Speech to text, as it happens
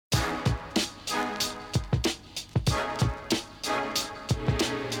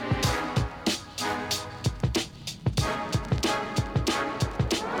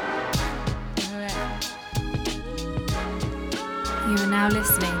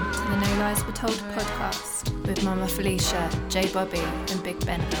to the No Lies Were Told podcast with Mama Felicia, J Bobby and Big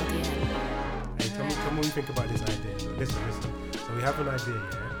Ben LDN. Hey, come on, think about this idea. Listen. So we have an idea,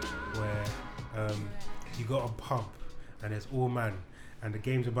 where you got a pub and it's all man and the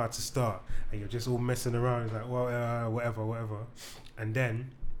game's about to start and you're just all messing around. It's like, well, whatever. And then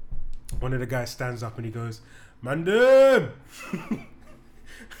one of the guys stands up and he goes, "Mandem!"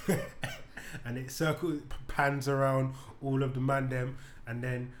 And it pans around all of the mandem, and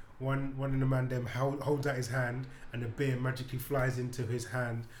then one of the mandem holds out his hand, and the beer magically flies into his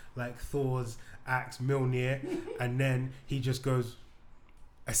hand like Thor's axe Mjolnir, and then he just goes,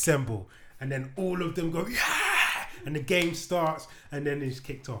 "Assemble," and then all of them go, "Yeah!" and the game starts, and then it's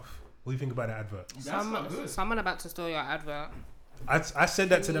kicked off. What do you think about that advert? Someone about to steal your advert. I said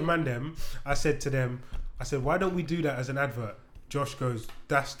that to the mandem. I said, why don't we do that as an advert? Josh goes,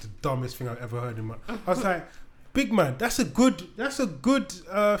 "That's the dumbest thing I've ever heard in my." I was like, "Big man, that's a good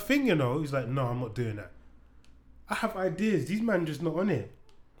thing, you know." He's like, "No, I'm not doing that. I have ideas. These men just not on it."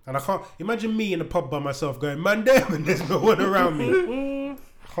 And I can't imagine me in a pub by myself going, "Man, damn," and there's no one around me. I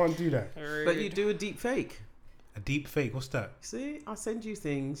can't do that. But you do a deep fake. A deep fake? What's that? See, I send you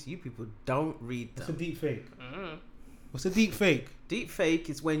things. You people don't read them. What's a deep fake? What's a deep fake? Deep fake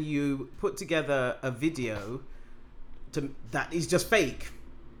is when you put together a video that is just fake.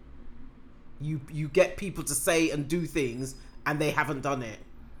 You get people to say and do things, and they haven't done it.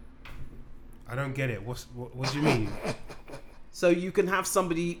 I don't get it. What do you mean? So you can have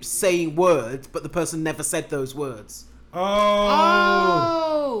somebody saying words, but the person never said those words. Oh.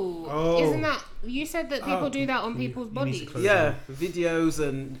 Isn't that... You said that people do that on people's bodies. Yeah, videos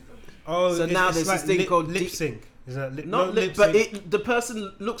and... So now there's like this thing called... lip sync. Is that lip sync? But the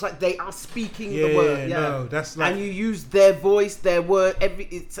person looks like they are speaking the word. Yeah, no, that's like... And you use their voice, their word,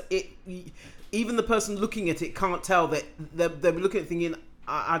 even the person looking at it can't tell that they're looking at it thinking,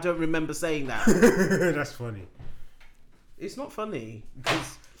 I don't remember saying that. That's funny. It's not funny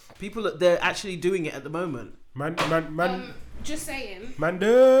because they're actually doing it at the moment. Just saying.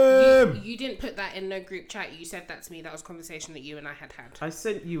 Mandem! You didn't put that in no group chat. You said that to me. That was a conversation that you and I had. I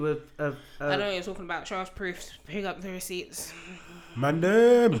sent you a I know you're talking about. Show us proofs. Pick up the receipts.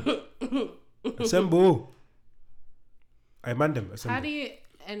 Mandem! Assemble! Hey, Mandem, assemble. How do you...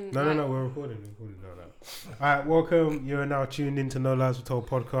 No, we're recording. No. Alright, welcome. You are now tuned into No Lies Were Told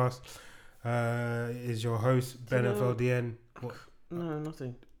podcast. Is your host, Ben of LDN. What? No,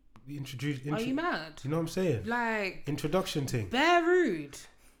 nothing. Are you mad? You know what I'm saying? Like... Introduction thing. They're rude.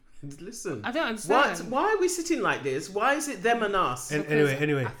 Listen. I don't understand. Why are we sitting like this? Why is it them and us?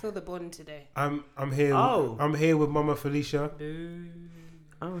 Anyway. I feel the bond today. I'm here. I'm here with Mama Felicia.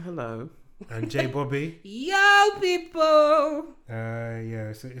 Oh, hello. And J Bobby. Yo, people.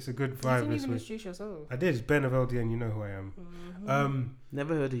 Yeah, it's a good You vibe didn't this even week. introduce yourself. I did. It's Ben of LDN. You know who I am. Mm-hmm.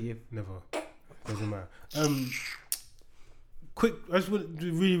 Never heard of you. Never. Doesn't matter. Quick. I just want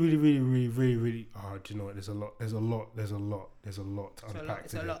to really. Oh, do you know what? There's a lot to unpack today.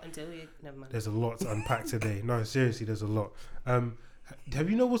 It's a lot until you... Never mind. There's a lot to unpack today. No, seriously, there's a lot. Have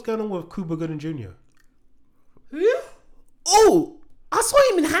you know what's going on with Cuba Gooding Jr.? Who? Oh, I saw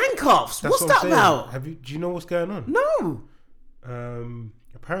him in handcuffs. What's that about? Do you know what's going on? No.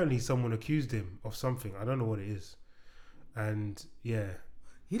 Apparently someone accused him of something. I don't know what it is. And yeah.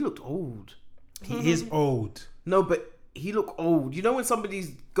 He looked old. He is old. No, but he looked old. You know when somebody's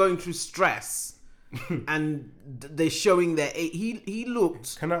going through stress and they're showing their age? He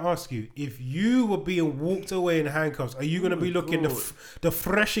looked... Can I ask you, if you were being walked away in handcuffs, are you going to be looking the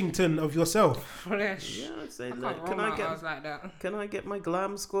Freshington of yourself? Fresh. Yeah, I'd say, like, can I get my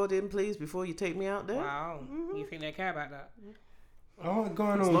glam squad in, please, before you take me out there? Wow. You think they care about that? Oh, what's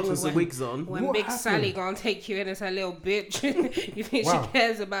going on? As long as the wig's on. When what Big happened? Sally gonna take you in as her little bitch, you think she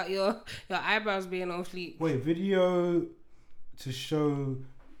cares about your eyebrows being on fleek? Wait, video to show...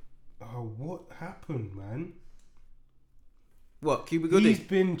 Oh, what happened, man? What, Cuba Gooding? He's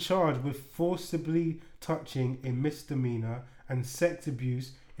been charged with forcibly touching a misdemeanor and sex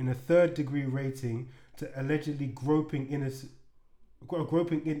abuse in a 3rd-degree rating to allegedly groping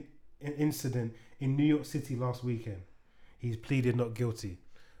incident in New York City last weekend. He's pleaded not guilty.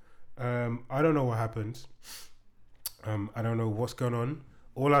 I don't know what happened. I don't know what's going on.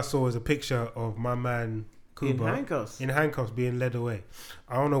 All I saw was a picture of my man Cuba in handcuffs being led away.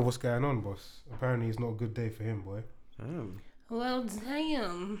 I don't know what's going on, boss. Apparently it's not a good day for him, boy. Oh. Well,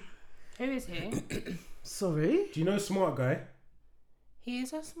 damn. Who is he? Sorry? Do you know Smart Guy?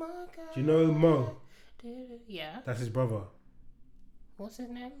 He's a smart guy. Do you know Mo? Yeah. That's his brother. What's his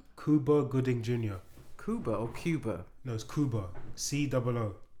name? Cuba Gooding Jr. Cuba or Cuba? No, it's Cuba.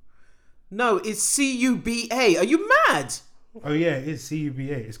 C-O-O. No, it's C-U-B-A. Are you mad? Oh yeah, it is Cuba.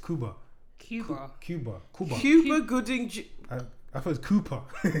 It's Cuba. Cuba. Cuba Gooding. I thought it was Cooper.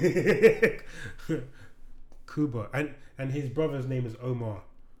 Cuba, and his brother's name is Omar.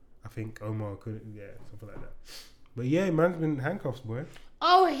 I think Omar could, something like that. But yeah, man's been handcuffs, boy.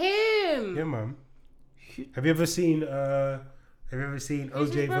 Oh, him. Yeah, man. Have you ever seen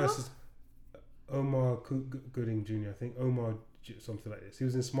OJ versus Omar Gooding Jr.? I think Omar something like this. He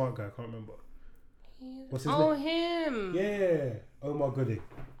was in Smart Guy. I can't remember. What's his name? Him. Yeah, Omar Gooding.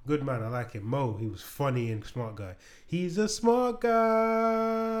 Good man. I like him. Mo. He was funny in Smart Guy. He's a smart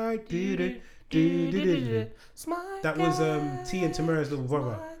guy. Smart That was T and Tamara's little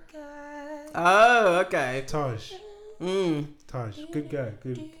brother. Oh, okay. Taj. Taj. Good guy.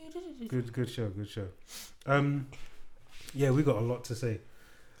 Good show. Yeah, we got a lot to say.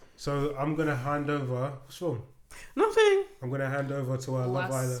 So I'm gonna hand over. What's wrong? Nothing. I'm gonna hand over to our Love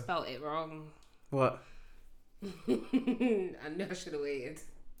I Island. spelt it wrong. What? I know I should have waited.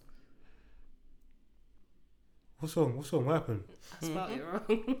 What's wrong? What happened? I spelled it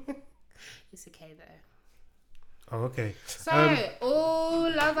wrong. It's okay though. Oh, okay. So,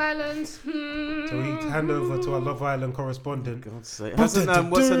 Love Island. So we hand over to our Love Island correspondent. God's sake. Hasn't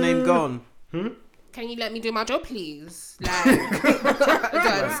what's her name gone? Can you let me do my job, please? Like, I don't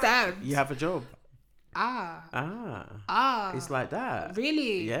understand. You have a job. Ah. It's like that.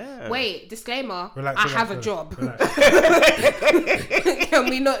 Really? Yeah. Wait, disclaimer. Relax, I have a job. Relax. Can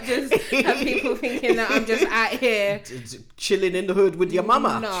we not just have people thinking that I'm just out here Chilling in the hood with your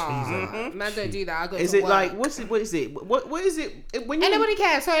mama? No, man, don't do that. I got Is to it work. like what is it? What is it when you? Anybody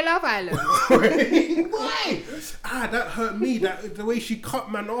cares? So Love Island. Why? That hurt me. That the way she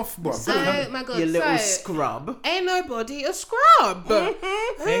cut man off, bro. Oh my god! Your little so, scrub. ain't nobody a scrub.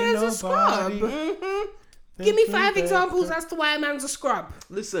 Who's a scrub? Give me 5 examples as to why a man's a scrub.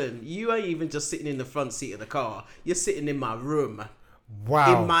 Listen, you ain't even just sitting in the front seat of the car. You're sitting in my room.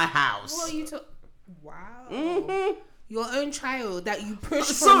 Wow. In my house. What are you talking? Wow. Your own child that you push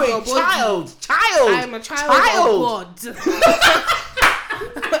from Sorry, your body. child. I am a child of God.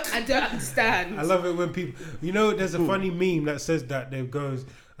 I don't understand. I love it when people, there's a funny meme that says that there goes,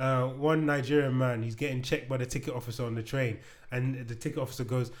 one Nigerian man, he's getting checked by the ticket officer on the train, and the ticket officer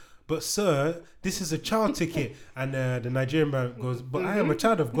goes, "But sir, this is a child ticket," and the Nigerian man goes, "But I am a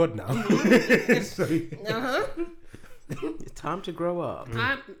child of God now." So, It's time to grow up.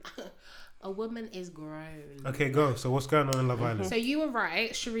 A woman is grown. okay, go. So what's going on in Love Island? So you were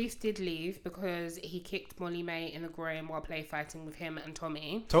right. Sharif did leave because he kicked Molly May in the groin while play fighting with him and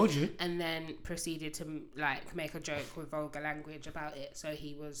Tommy. Told you. And then proceeded to make a joke with vulgar language about it. So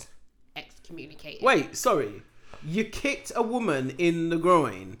he was excommunicated. Wait, sorry. You kicked a woman in the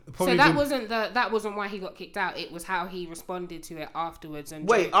groin. So that wasn't why he got kicked out. It was how he responded to it afterwards. And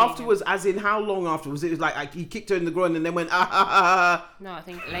wait, afterwards, as in how long afterwards? It was like he kicked her in the groin and then went No, I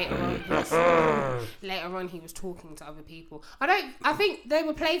think later on he was talking to other people. I think they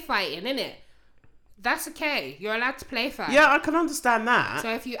were play fighting, innit? That's okay. You're allowed to play fight. Yeah, I can understand that.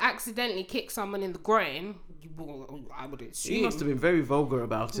 So if you accidentally kick someone in the groin, I would assume She must have been very vulgar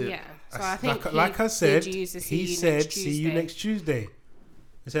about it. Yeah. So I think like I said, he he said, "See you next Tuesday."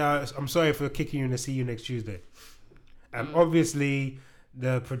 I said, "I'm sorry for kicking you and see you next Tuesday." And obviously,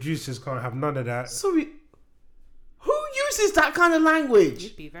 the producers can't have none of that. Sorry, who uses that kind of language?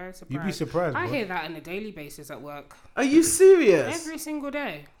 You'd be very surprised. You'd be surprised. I bro. hear that on a daily basis at work. Are you serious? Every single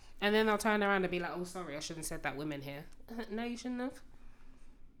day. And then they'll turn around and be like, "Oh, sorry, I shouldn't have said that. Women here." No, you shouldn't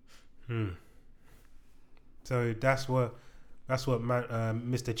have. So that's what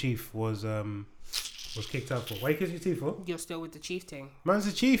Mr. Chief was kicked out for. Why you kiss your teeth for? You're still with the chief thing. Man's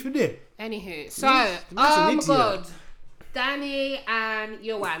the chief, isn't it? Anywho, so an oh my idiot. god, Danny and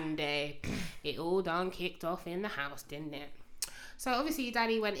Yewande, it all done kicked off in the house, didn't it? So obviously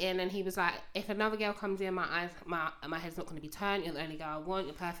Danny went in and he was like, "If another girl comes in, my head's not going to be turned. You're the only girl I want.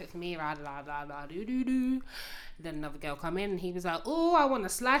 You're perfect for me." Blah blah blah blah do do do. Then another girl come in and he was like, "Oh, I want a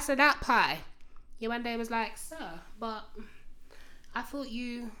slice of that pie." Yewande was like, "Sir, but I thought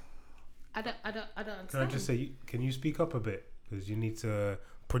you, I don't understand." Can I just say, can you speak up a bit? Because you need to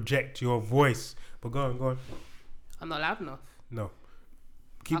project your voice. But go on. I'm not loud enough. No.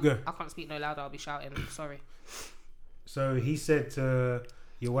 Keep going. I can't speak no louder. I'll be shouting. Sorry. So he said to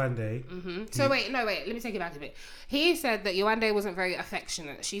Yewande. So wait, let me take it back a bit. He said that Yewande wasn't very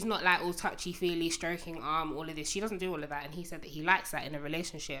affectionate. She's not like all touchy-feely, stroking arm, all of this. She doesn't do all of that. And he said that he likes that in a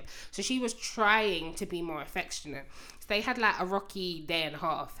relationship. So she was trying to be more affectionate. So they had like a rocky day and a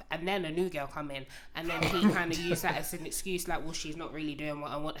half. And then a new girl come in. And then he kind of used that as an excuse like, well, she's not really doing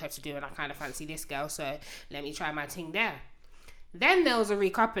what I want her to do. And I kind of fancy this girl. So let me try my thing there. Then there was a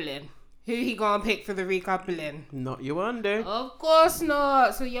recoupling. Who he gonna pick for the recoupling? Not Yewande. Of course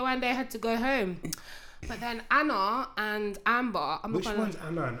not. So Yewande had to go home. But then Anna and Amber. Which one's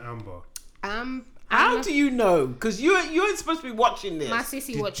Anna and Amber? How Anna, do you know? Because you ain't supposed to be watching this. my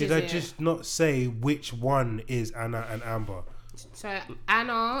sissy watches Did I it. just not say which one is Anna and Amber? So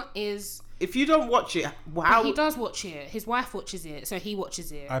Anna is. If you don't watch it, how? He does watch it. His wife watches it, so he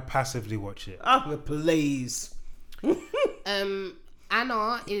watches it. I passively watch it. Oh, please.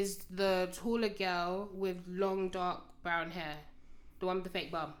 Anna is the taller girl with long dark brown hair, the one with the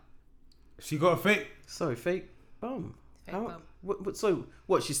fake bum. She got a fake. So fake bum. Fake How? bum. So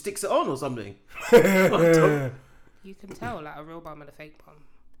what? She sticks it on or something? You can tell like a real bum and a fake bum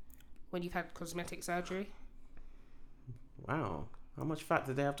when you've had cosmetic surgery. Wow. How much fat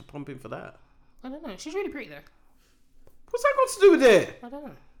did they have to pump in for that? I don't know. She's really pretty though. What's that got to do with it? I don't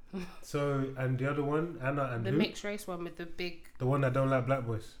know. So, and the other one, Anna and The who? mixed race one with the big. The one that don't like black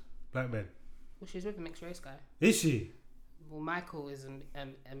boys, black men. Well, she's with a mixed race guy. Is she? Well, Michael is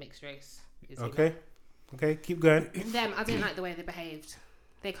a mixed race. Is he Okay. Okay, keep going. not? Them, I didn't like the way they behaved.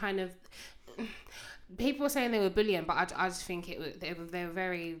 They kind of. People were saying they were bullying, but I just think they were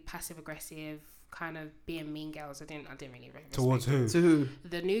very passive aggressive, kind of being mean girls. I didn't really respect Towards who? To who?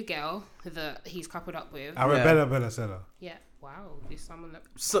 the new girl that he's coupled up with. Arabella Bella. Yeah. Wow. There's someone that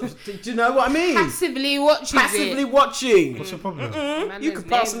So, do you know what I mean? passively watches Passively it. watching. What's your problem? Man, You there's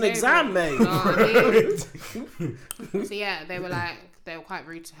could pass an names exam, over it. mate. No, I mean- So yeah, they were quite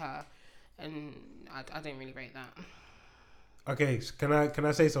rude to her, and I didn't really rate that. Okay, so can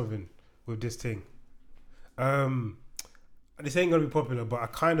I say something with this thing? This ain't gonna be popular, but I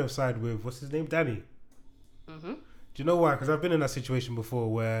kind of side with what's his name, Danny. Mhm. Do you know why? Because I've been in that situation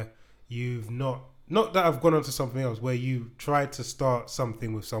before where you've not that I've gone on to something else, where you tried to start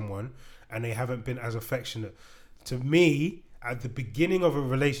something with someone and they haven't been as affectionate. To me, at the beginning of a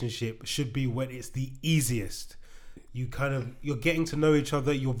relationship should be when it's the easiest. You're getting to know each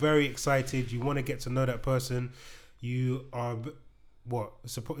other. You're very excited. You want to get to know that person. You are what?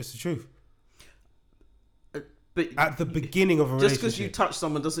 It's the truth. But At the beginning of a just relationship. because you touch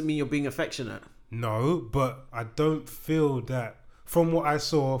someone doesn't mean you're being affectionate. No, but I don't feel that from what I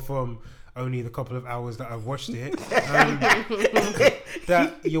saw from only the couple of hours that I've watched it,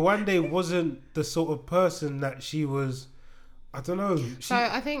 that Yewande wasn't the sort of person that she was. I don't know. So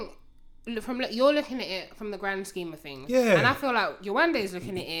I think you're looking at it from the grand scheme of things. Yeah. And I feel like Yewande is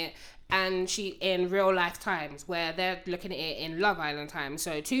looking at it, and she in real life times, where they're looking at it in Love Island times.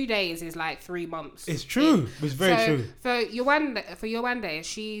 So 2 days is like 3 months. It's true. It's very true. For Yewande,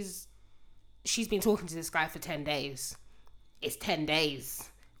 she's been talking to this guy for 10 days. It's 10 days.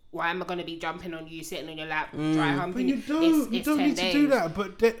 Why am I going to be jumping on you, sitting on your lap, dry humping But you It's don't 10 need days. to do that.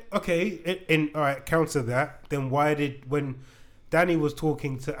 But all right, counter that. Then why when Danny was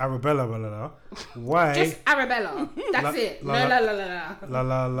talking to Arabella, blah, blah, blah, why? Just Arabella. That's it. la, No, la. la, la, la, la. La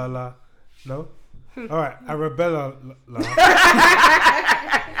la la la. No? Alright, Arabella la.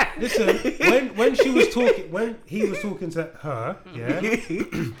 Listen, when he was talking to her,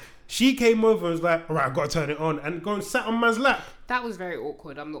 yeah, she came over and was like, alright, I've got to turn it on, and go and sat on man's lap. That was very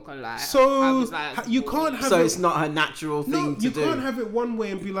awkward. I'm not gonna lie. I So was like, you can't have So it, it's not her natural thing to you do. can't have it one way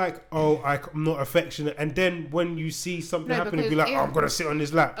and be like, oh, I'm not affectionate, and then when you see something No, happen, and be because like, oh, I'm gonna sit on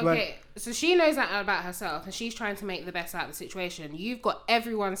his lap. Okay, Like, so she knows that about herself, and she's trying to make the best out of the situation. You've got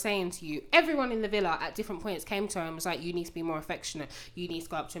everyone saying to you, everyone in the villa at different points came to her and was like, "You need to be more affectionate. You need to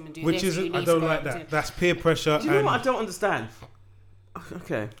go up to him and do which this." is, you I need to don't go like up to that. him." That's peer pressure. Do you know and what I don't understand?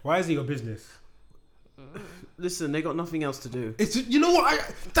 Okay, why is it your business? listen, they got nothing else to do. It's, you know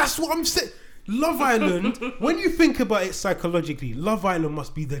what? That's what I'm saying. Love Island. When you think about it psychologically, Love Island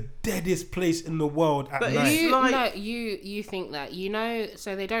must be the deadest place in the world at But night. You think that,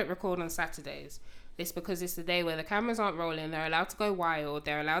 so they don't record on Saturdays. It's because it's the day where the cameras aren't rolling. They're allowed to go wild.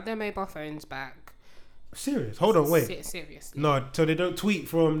 They're allowed their mobile phones back. Serious? Hold on, wait. Seriously. No, so they don't tweet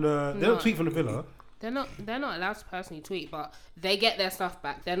from the. They No. don't tweet from the villa. They're not allowed to personally tweet, but they get their stuff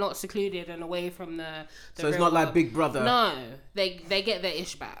back. They're not secluded and away from the So it's real not like world. Big Brother. No, they get their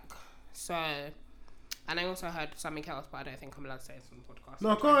ish back. So, and I also heard something else, but I don't think I'm allowed to say it on the podcast.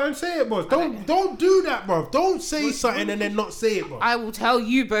 No, go on and say it, boss. Don't do that, bro. Don't say something and then not say it, bro. I will tell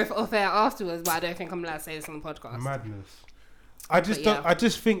you both off air afterwards, but I don't think I'm allowed to say this on the podcast. Madness. I just But don't. yeah. I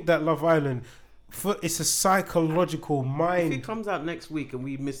just think that Love Island, it's a psychological If mind. it comes out next week and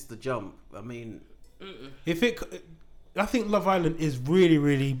we miss the jump, I mean, I think Love Island is really,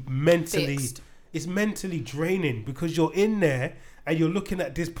 really mentally. Fixed. It's mentally draining because you're in there and you're looking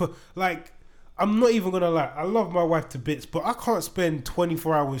at this. Like, I'm not even gonna lie. I love my wife to bits, but I can't spend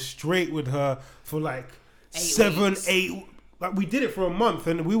 24 hours straight with her for like 7, weeks. 8. like we did it for a month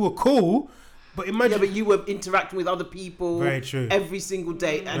and we were cool. But imagine, Yeah, but you were interacting with other people Very true. every single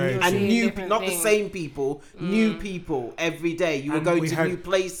day, Very and true. new, Different not the things. same people, new people every day. You were And going we to had- new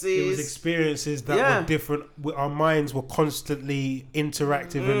places. it was experiences that Yeah. were different. Our minds were constantly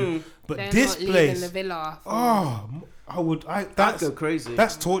interactive, and but They're this not leaving place, the villa. I'd that's go crazy.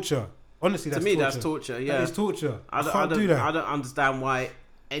 that's torture. Honestly, To that's me, torture. that's torture. Yeah, That is torture. I don't, can't do that. I don't understand why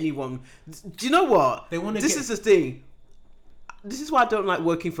anyone. Do you know what? They wanna This get- is the thing. This is why I don't like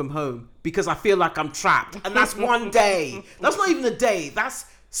working from home, because I feel like I'm trapped, and that's one day. That's not even a day. That's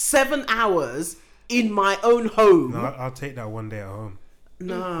 7 hours in my own home. No, I'll take that one day at home.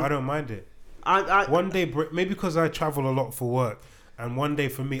 No, I don't mind it. I One day, maybe because I travel a lot for work, and one day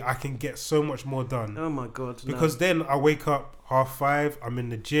for me, I can get so much more done. oh my god, no. Because then I wake up 5:30, I'm in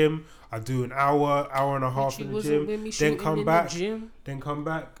the gym, I do an hour and a half She in the wasn't gym, with me then shooting come in back, the gym.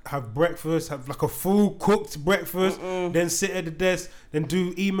 have breakfast, have like a full cooked breakfast, then sit at the desk, then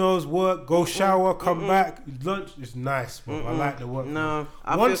do emails, work, go shower, come back, lunch. It's nice, bro. I like the work. No,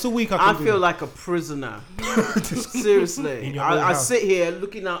 Once a week I I can do feel that. like a prisoner. Seriously, In your own I house. sit here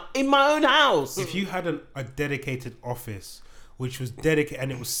looking out in my own house. If you had a dedicated office, which was dedicated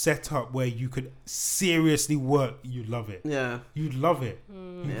and it was set up where you could seriously work, you'd love it. Yeah. You'd love it.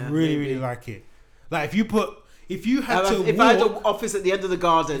 You'd Yeah, really, maybe. really like it. Like if you had to If I had an walk, office at the end of the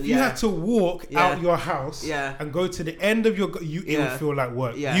garden, if you had to walk Yeah. out your house Yeah. and go to the end of it Yeah. would feel like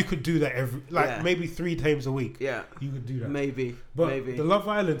work. Yeah. You could do that Yeah. maybe 3 times a week. yeah, You could do that. maybe, But maybe. the Love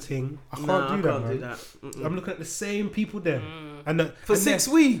Island thing, I can't No, do I that, can't man. do that. Mm-mm. I'm looking at the same people then. For 6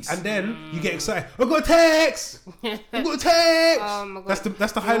 weeks. And then you get excited. I got a text. I got a text. Oh my god,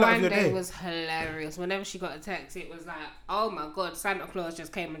 That's the highlight of your One day. was hilarious. Whenever she got a text, it was like, oh my god, Santa Claus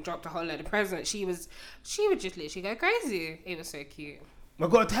just came and dropped a whole load of presents. She would just literally go crazy. It was so cute. I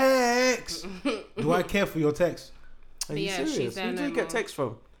got a text. Do I care for your text? Are But you yeah, serious? she's Who there did no you get more. text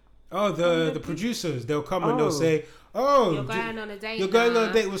from? Oh, the producers. They'll come and Oh. they'll say, "Oh, You're going on a date. you're going on now.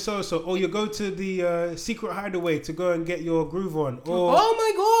 a date with so and so, or you go to the secret hideaway to go and get your groove on." Or Oh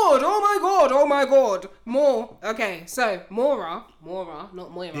my god! Oh my god! Oh my god! More. Okay, so Mora,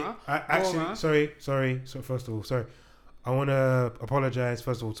 not Moira. actually, Mora. sorry. So first of all, sorry. I want to apologize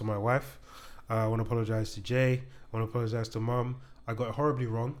first of all to my wife. I want to apologize to Jay. I want to apologize to Mum. I got it horribly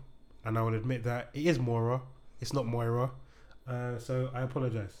wrong, and I will admit that it is Mora. It's not Moira. So I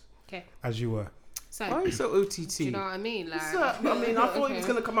apologize. Okay, As you were. so Why are you so OTT? do you know what I mean? Like, I thought he was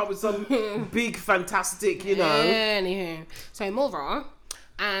going to come up with some big, fantastic, you know. Anywho, so Mora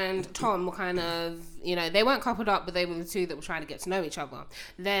and Tom were kind of, they weren't coupled up, but they were the two that were trying to get to know each other.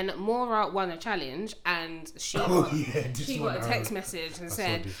 Then Mora won a challenge, and she got a text message and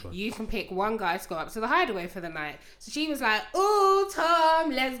said, this one. you can pick one guy to go up to the hideaway for the night. So she was like, "Oh,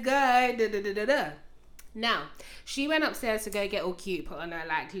 Tom, let's go." Da, da, da, da, da. Now, she went upstairs to go get all cute, put on her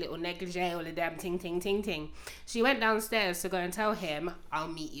like little negligee, all the damn ting ting ting ting. She went downstairs to go and tell him, "I'll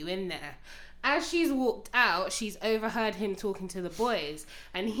meet you in there." As she's walked out, she's overheard him talking to the boys,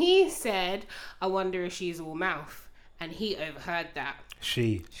 and he said, "I wonder if she's all mouth." And he overheard that.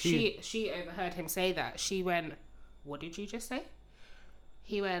 She overheard him say that. She went, "What did you just say?"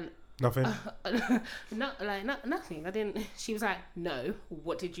 He went, Nothing. nothing. I didn't. She was like, "No,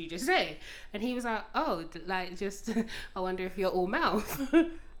 what did you just say?" And he was like, "Oh, just I wonder if you're all mouth."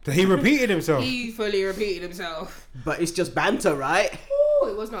 He repeated himself. He fully repeated himself. But it's just banter, right? Ooh,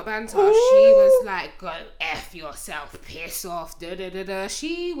 it was not banter. She was like, "Go F yourself, piss off, da da da da."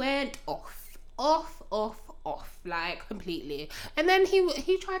 She went off, like completely. And then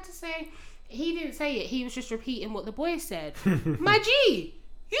he tried to say, he didn't say it. He was just repeating what the boy said. My G,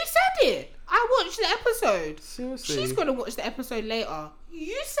 you said it. I watched the episode. Seriously. She's gonna watch the episode later.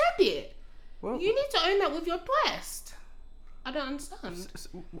 You said it. Well, You need to own that with your breast. I don't understand.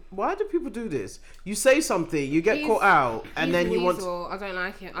 why do people do this? You say something, you get He's- caught out, and He's then a you want. weasel. I don't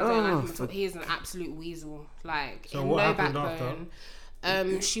like him. I don't like him at all. He is an absolute weasel. Like, So in what no happened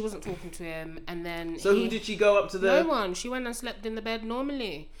backbone. She wasn't talking to him, and then So who did she go up to No the? one. She went and slept in the bed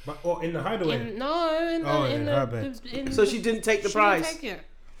normally. But in the hideaway. In her bed. So she didn't take the she prize. Didn't take it.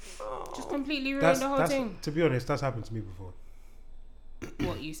 Just completely ruined That's, the whole that's thing. to be honest, that's happened to me before.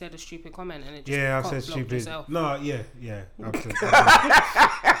 What, you said a stupid comment and it just Yeah, I've cock said blocked stupid. yourself. No, yeah. I've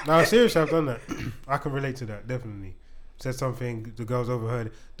said, no, seriously, I've done that. I can relate to that, definitely. Said something, the girls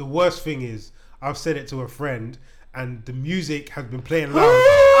overheard. The worst thing is, I've said it to a friend, and the music has been playing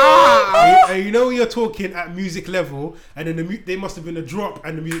loud. And you know when you're talking at music level, and then there must have been a drop,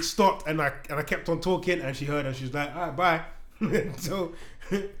 and the music stopped, and I kept on talking, and she heard, and she was like, "All right, bye." So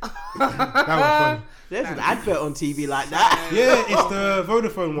that was funny. There's an advert on TV like that. Yeah, it's the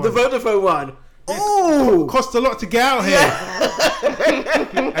Vodafone one. The Vodafone one. Oh, Cost a lot to get out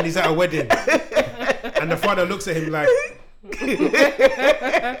here. And he's at a wedding. And the father looks at him like,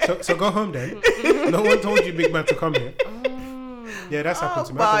 so go home then. No one told you, big man, to come here. Yeah, that's happened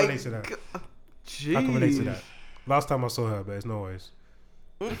to me. I can relate to that. Jeez. I can relate to that. Last time I saw her, but it's no worries.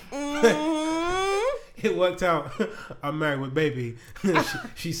 It worked out. I'm married with baby.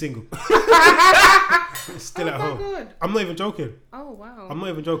 She's single. Still at home. God. I'm not even joking. Oh wow. I'm not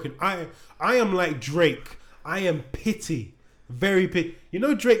even joking. I am like Drake. I am pity. Very pity. You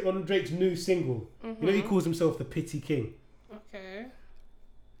know Drake on Drake's new single? You know he calls himself the Pity King. Okay.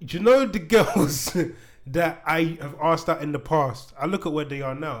 Do you know the girls that I have asked out in the past? I look at where they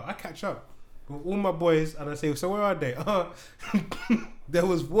are now. I catch up with all my boys and I say, so where are they? There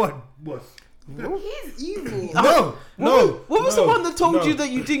was one. What? He's evil. No. What was the one that told no. you that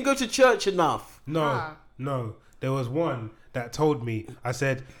you didn't go to church enough? No. There was one that told me. I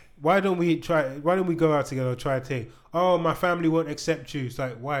said, why don't we go out together, try a thing? Oh, my family won't accept you. It's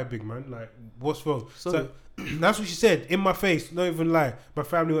like, why, big man? Like, what's wrong? So that's what she said in my face. Not even lie. My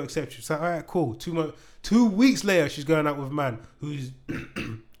family won't accept you. It's like, all right, cool. 2 weeks later, she's going out with a man who's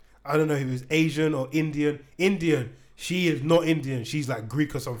I don't know if he was Asian or Indian. Indian. She is not Indian. She's like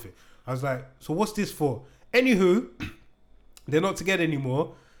Greek or something. I was like, so what's this for? Anywho, they're not together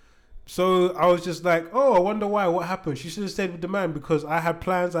anymore. So I was just like, oh, I wonder why. What happened? She should have stayed with the man because I had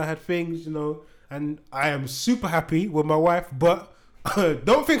plans, I had things, you know, and I am super happy with my wife. But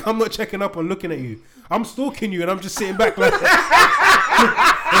don't think I'm not checking up and looking at you. I'm stalking you and I'm just sitting back like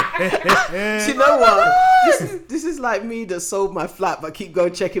You know what? This is like me that sold my flat but keep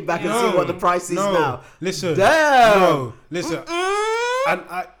going checking back and see what the price is now. Listen. Damn. No, listen. And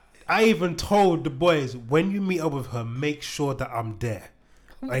I even told the boys, when you meet up with her, make sure that I'm there.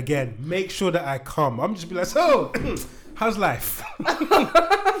 Again, make sure that I come. I'm just be like, so, how's life?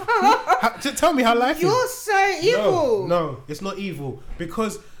 Just tell me how life is. You're so evil. No, it's not evil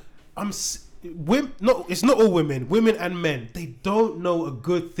because it's not all women and men. They don't know a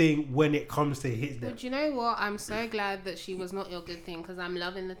good thing when it comes to hit them. But you know what? I'm so glad that she was not your good thing because I'm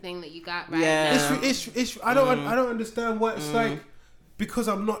loving the thing that you got right Yeah. now. It's I don't understand what it's like. Because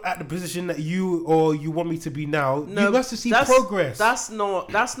I'm not at the position that you want me to be now. No, you have to see progress. That's not.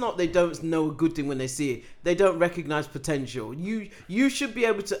 They don't know a good thing when they see it. They don't recognize potential. You should be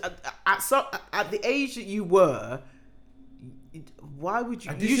able to at the age that you were. Why would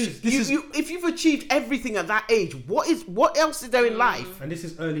you? If you've achieved everything at that age, what else is there in life? And this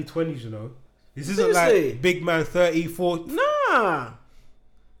is early 20s, you know. This isn't Seriously? like big man 30, 40. Nah.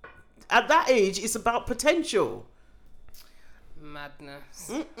 At that age, it's about potential.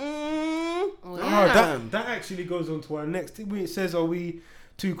 Madness. Oh, that actually goes on to our next thing. It says, are we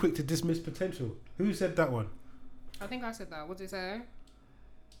too quick to dismiss potential? Who said that one? I think I said that. What did it say?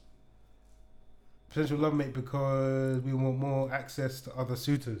 Potential lovemate because we want more access to other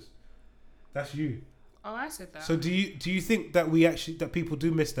suitors. That's you. Oh, I said that. So do you think that that people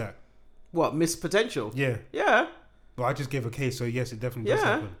do miss that? What, miss potential? Yeah. Yeah. Well, I just gave a case, so yes, it definitely does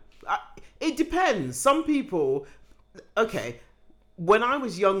happen. It depends. Some people. Okay. When I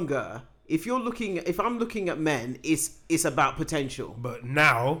was younger, if I'm looking at men, it's about potential. But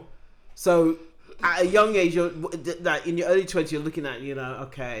now, so at a young age, like in your early 20s, you're looking at,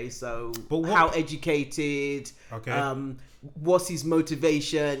 okay, so how educated, what's his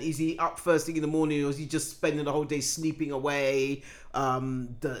motivation? Is he up first thing in the morning, or is he just spending the whole day sleeping away?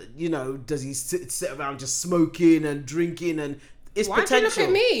 Does he sit around just smoking and drinking and it's Why'd potential? you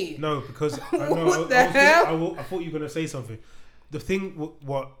look at me? No, because I know What the hell? I thought you were gonna say something. The thing,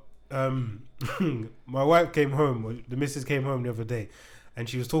 my wife came home. The missus came home the other day, and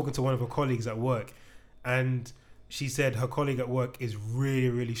she was talking to one of her colleagues at work, and she said her colleague at work is really,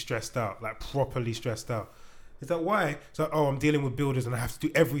 really stressed out, like properly stressed out. Is that why? It's like, oh, I'm dealing with builders and I have to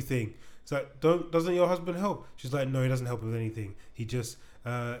do everything. It's like, doesn't your husband help? She's like, no, he doesn't help with anything. He just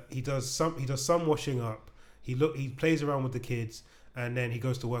he does some washing up. He plays around with the kids, and then he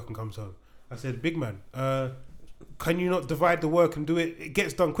goes to work and comes home. I said, big man, can you not divide the work and do it? It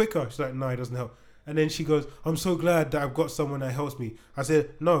gets done quicker. She's like, no, it doesn't help. And then she goes, I'm so glad that I've got someone that helps me. I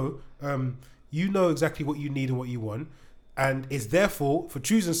said, no, you know exactly what you need and what you want. And it's their fault for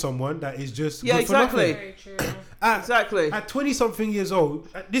choosing someone that is just good exactly. for nothing. Very true. Exactly. At 20-something years old,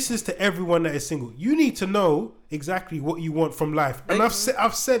 this is to everyone that is single. You need to know exactly what you want from life. And I've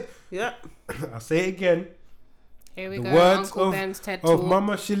said, yeah, I'll say it again. Here we The go. words Uncle Ben's TED of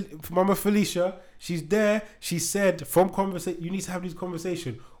Talk. Mama Felicia, she's there. She said, from conversation, you need to have this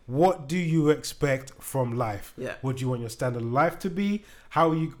conversation. What do you expect from life? Yeah. What do you want your standard of life to be?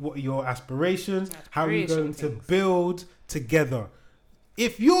 What are your aspirations? How are you going to build together?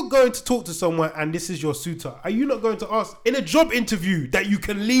 if you're going to talk to someone and this is your suitor, are you not going to ask in a job interview that you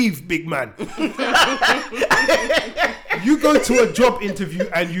can leave, big man? You go to a job interview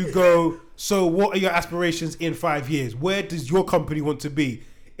and you go, so what are your aspirations in 5 years? Where does your company want to be?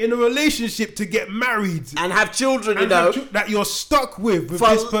 In a relationship to get married and have children, that you're stuck with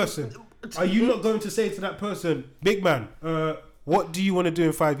this person. Are you not going to say to that person, big man, what do you want to do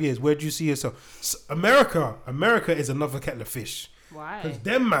in 5 years? Where do you see yourself? America is another kettle of fish. Why? Because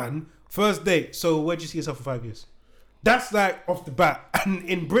them, man, first date. So where do you see yourself in 5 years? That's like off the bat. And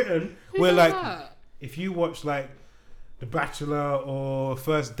in Britain, we're like, if you watch like The Bachelor or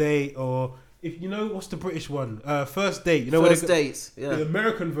First Date, or if you know what's the British one, First Date. You know, First Dates. Yeah. The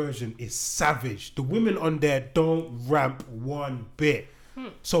American version is savage. The women on there don't ramp one bit.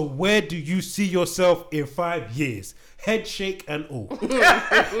 So where do you see yourself in 5 years? Head shake and all.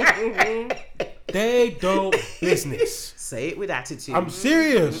 They don't business. Say it with attitude. I'm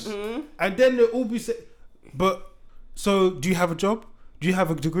serious. And then they'll all be saying, but so do you have a job? Do you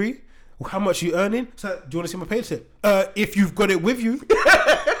have a degree? How much are you earning? So, do you want to see my pay slip? If you've got it with you.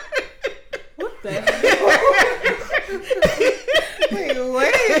 What the hell?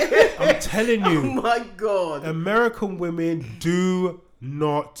 Wait. I'm telling you. Oh my God. American women do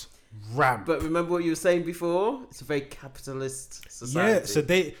not ramp. But remember what you were saying before? It's a very capitalist society.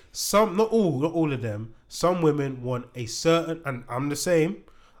 Yeah, so not all of them. Some women want a certain, and I'm the same.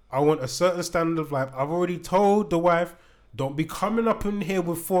 I want a certain standard of life. I've already told the wife, don't be coming up in here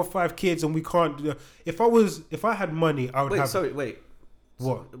with 4 or 5 kids, and we can't do. If I had money, I would have. Wait.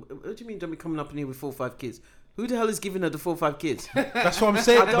 What? What do you mean? Don't be coming up in here with 4 or 5 kids? Who the hell is giving her the 4 or 5 kids? That's what I'm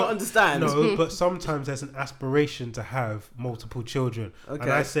saying. I don't understand. No, but sometimes there's an aspiration to have multiple children. Okay.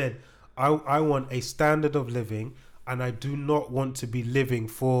 And I said, I want a standard of living, and I do not want to be living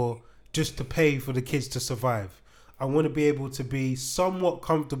for just to pay for the kids to survive. I want to be able to be somewhat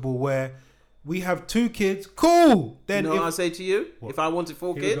comfortable where we have 2 kids. Cool. Then you know what I say to you? What? If I wanted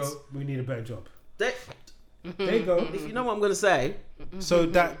 4 kids, we need a better job. There you go. If you know what I'm going to say. So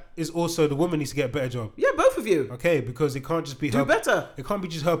that is also the woman needs to get a better job. Yeah, both of you. Okay, because it can't just be her. Do better. It can't be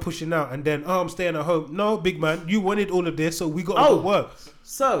just her pushing out and then, I'm staying at home. No, big man, you wanted all of this, so we got to work.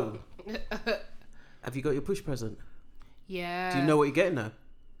 So, have you got your push present? Yeah. Do you know what you're getting now?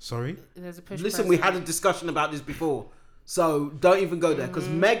 Sorry? There's a push Listen, present. we had a discussion about this before. So, don't even go there. Because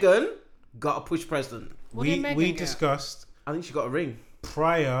Megan got a push present. We discussed. I think she got a ring.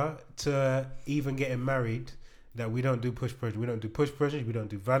 Prior to even getting married, that we don't do push presents. We don't do push presents. We don't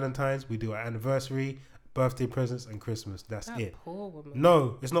do Valentine's. We do our anniversary, birthday presents, and Christmas. That's it. Poor woman.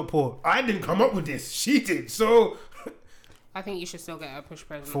 No, it's not poor. I didn't come up with this. She did. So I think you should still get her a push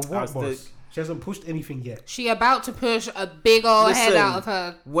present. For what, boss? She hasn't pushed anything yet. She about to push a big old head out of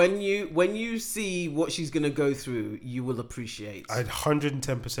her. When you see what she's gonna go through, you will appreciate. I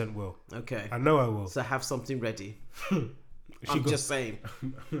 110% will. Okay. I know I will. So have something ready. I'm just saying.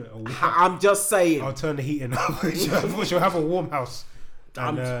 I'm just saying. I'll turn the heat in. She'll have a warm house.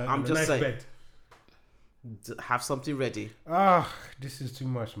 And, I'm just nice saying. Bed. Have something ready. This is too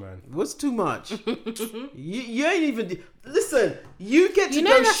much, man. What's too much? you ain't even listen. You get to you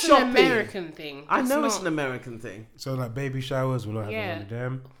know go that's shopping. An American thing. I know it's an American thing. So like baby showers, we're not having one of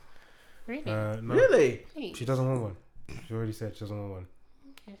them. Really? No. Really? She doesn't want one. She already said she doesn't want one.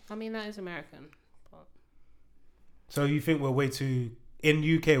 Okay. I mean that is American. But... So you think we're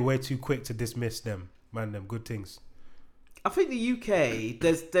in UK way too quick to dismiss them good things? I think the UK,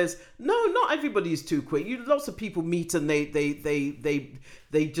 there's not everybody is too quick. Lots of people meet and they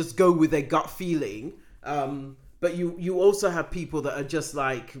just go with their gut feeling. But you also have people that are just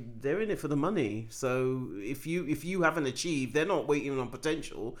like, they're in it for the money. So if you haven't achieved, they're not waiting on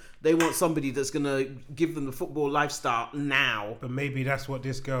potential. They want somebody that's gonna give them the football lifestyle now. But maybe that's what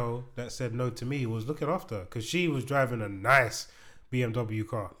this girl that said no to me was looking after, because she was driving a nice BMW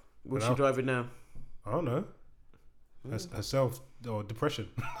car. What's she driving now? I don't know. Herself or depression.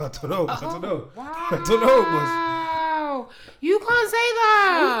 I don't know. Wow. I don't know. Wow. You can't say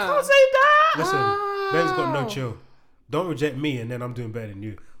that. You can't say that. Listen, Ben's got no chill. Don't reject me and then I'm doing better than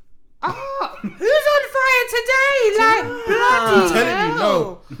you. Who's on fire today? Like bloody I'm telling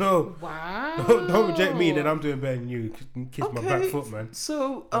you, no. Wow. Don't reject me and then I'm doing better than you. Kiss my back foot, man.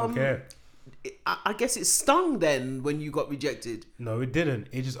 So, I don't care. I guess it stung then when you got rejected. No, it didn't.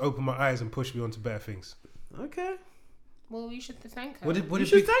 It just opened my eyes and pushed me on to better things. Okay. Well, you should thank her. What you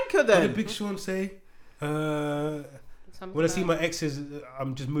should thank her then. What did Big Sean say? When I see my exes,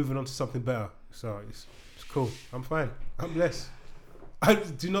 I'm just moving on to something better. So it's cool. I'm fine. I'm blessed. I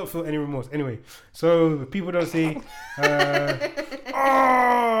do not feel any remorse. Anyway, so people don't see.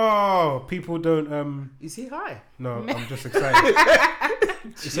 people don't. Is he high? No, I'm just excited.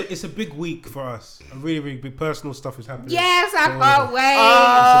 It's a big week for us. A really, really big personal stuff is happening. Yes, I can't wait.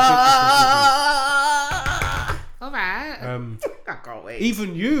 All right. I can't wait.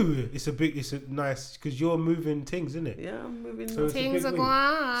 Even you, it's a nice because you're moving things, isn't it? Yeah, I'm moving. So Things are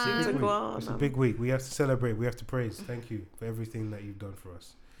going. It's a big week. We have to celebrate. We have to praise. Thank you for everything that you've done for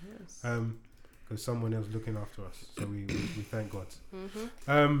us. Yes. Because someone else looking after us. So we thank God.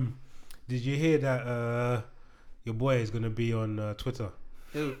 Mm-hmm. Did you hear that your boy is going to be on Twitter?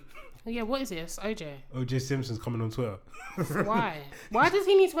 Who? Yeah, what is this? OJ Simpson's coming on Twitter. Why? Why does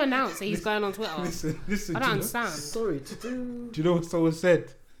he need to announce that he's going on Twitter? Listen. I don't understand. Sorry to do. Do you know what someone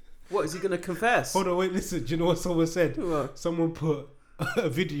said? What is he gonna confess? Hold on, wait, listen. Do you know what someone said? What? Someone put a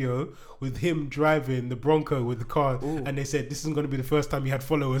video with him driving the Bronco with the car, Ooh. and they said this isn't going to be the first time he had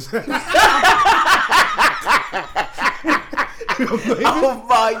followers. Oh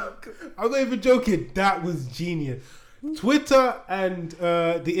my God. I'm not even joking. That was genius. Twitter and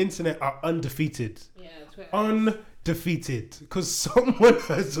the internet are undefeated. Yeah, Twitter. Undefeated. Because someone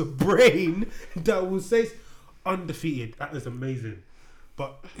has a brain that will say undefeated. That is amazing.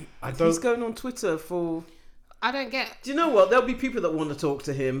 But I don't. He's going on Twitter for. I don't get. Do you know what? There'll be people that want to talk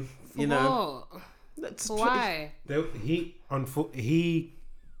to him. For you know. what? That's For why? He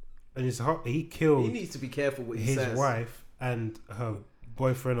killed. He needs to be careful what he his says. wife and her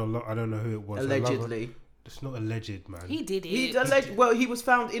boyfriend, or I don't know who it was. Allegedly. It's not alleged, man. He did it. He was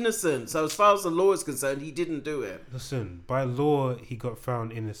found innocent. So as far as the law is concerned, he didn't do it. Listen, by law, he got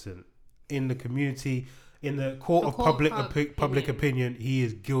found innocent. In the community, in the court of public opinion, he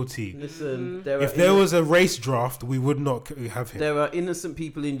is guilty. Listen, if there was a race draft, we would not have him. There are innocent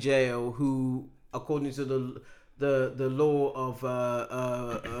people in jail who, according to the law of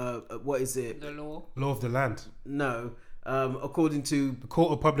what is it? The law of the land. No. According to the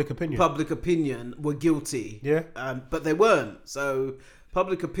court of public opinion, were guilty. Yeah, but they weren't. So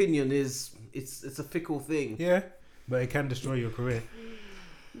public opinion it's a fickle thing. Yeah, but it can destroy your career.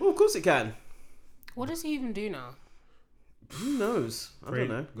 Well, of course it can. What does he even do now? Who knows? I don't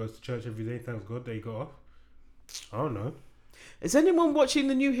know. Goes to church every day. Thanks God that he got off. I don't know. Is anyone watching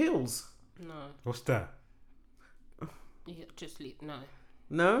The New Hills? No. What's that? Yeah, just leave. No.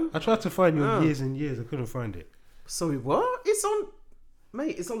 No. I tried to find you years and years. I couldn't find it. Sorry, what? It's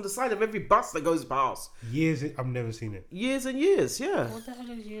on the side of every bus that goes past. Years, I've never seen it. Years and years, yeah. What the hell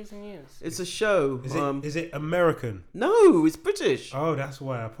is years and years? It's a show. Is it American? No, it's British. Oh, that's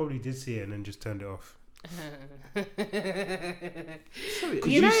why I probably did see it and then just turned it off.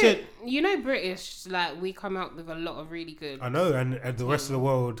 You know, British, like, we come out with a lot of really good. I know, and the rest of the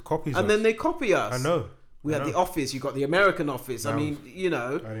world copies us. And then they copy us. I know. We had The Office. You got the American Office. I mean, you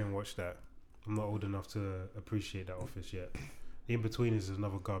know. I didn't watch that. I'm not old enough to appreciate that Office yet. In-Betweeners is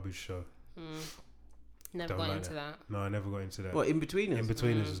another garbage show. Never got into that. No, I never got into that. What, In-Betweeners?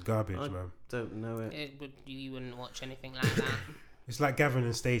 In-Betweeners is garbage, man. Don't know it. You wouldn't watch anything like that. It's like Gavin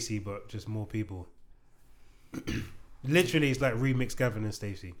and Stacey, but just more people. Literally, it's like remix Gavin and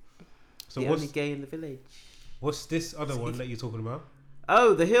Stacey. So what's only gay in the village? What's this other one that you're talking about?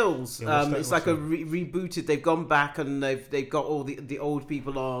 Oh, The Hills. Yeah, it's like a rebooted. They've gone back and they've got all the old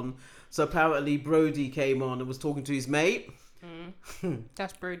people on. So apparently Brody came on and was talking to his mate.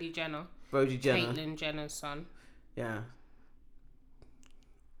 That's Brody Jenner. Brody Jenner. Caitlyn Jenner's son. Yeah.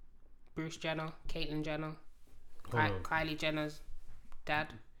 Bruce Jenner. Caitlyn Jenner. Kylie Jenner's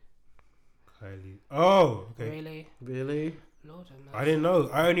dad. Kylie. Oh, okay. Really? Lord, I didn't know.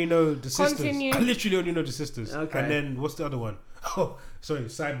 I only know the sisters. Continue. I literally only know the sisters. Okay. And then what's the other one? Oh, sorry.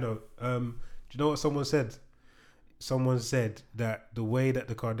 Side note. Do you know what someone said? Someone said that the way that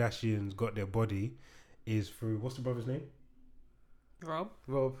the Kardashians got their body is through, what's the brother's name? Rob.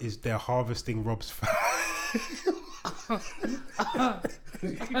 Is they're harvesting Rob's fat.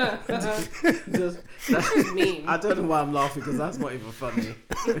 That's mean. I don't know why I'm laughing because that's not even funny.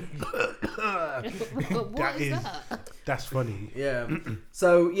 That's funny. Yeah.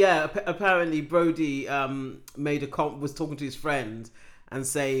 So yeah, apparently Brody was talking to his friend and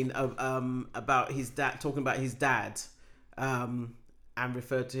saying about his dad, talking about his dad, and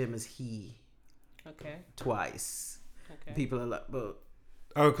referred to him as he. Okay. Twice. Okay. People are like, well.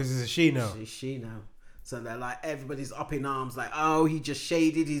 Oh, because it's a she now. It's she now. So they're like, everybody's up in arms, like, oh, he just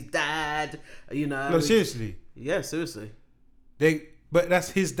shaded his dad, you know. No, seriously. Yeah, seriously. But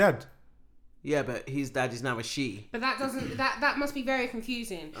that's his dad. Yeah, but his dad is now a she. But that doesn't. That must be very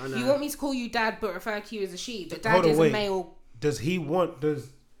confusing. I know. You want me to call you dad, but refer to you as a she. But dad is a male. Does he want? I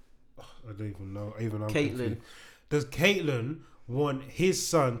don't even know. Even I'm Caitlyn. confused. Does Caitlyn want his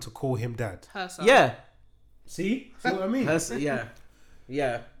son to call him dad? Her son. Yeah. See what I mean?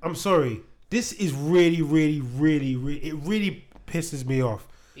 Yeah. I'm sorry. This is really, really, really, really, it really pisses me off.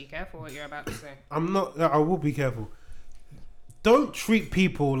 Be careful what you're about to say. I will be careful. Don't treat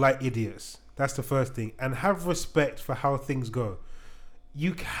people like idiots. That's the first thing. And have respect for how things go.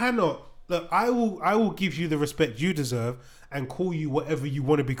 You cannot... Look, I will give you the respect you deserve and call you whatever you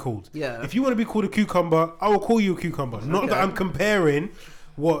want to be called. Yeah. If you want to be called a cucumber, I will call you a cucumber. Not that I'm comparing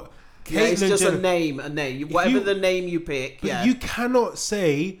what it's just Jenner, a name. Whatever the name you pick. But you cannot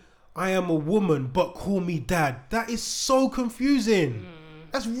say, I am a woman, but call me dad. That is so confusing.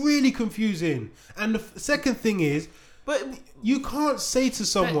 That's really confusing. And the second thing is, but you can't say to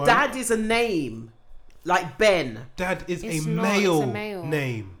someone... Dad is a name. Like Ben. Dad is It's a not, male it's a male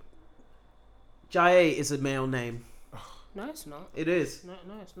name. Jai is a male name. No, it's not. It is. No,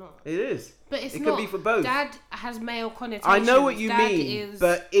 it's not. It is. But it can be for both. Dad has male connotations. I know what you Dad mean,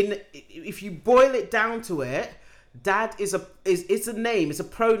 but if you boil it down to it, dad is a name. It's a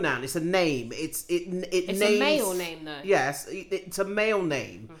pronoun. It's a name. It's names, a male name though. Yes, it's a male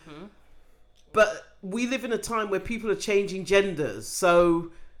name. Mm-hmm. But we live in a time where people are changing genders,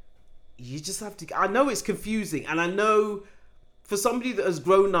 so you just have to. I know it's confusing, and I know for somebody that has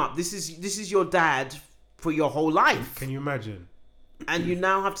grown up, this is your dad for your whole life. Can you imagine? And you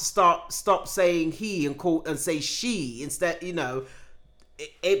now have to stop saying he and say she instead. You know,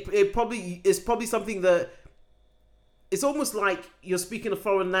 it's probably something that it's almost like you're speaking a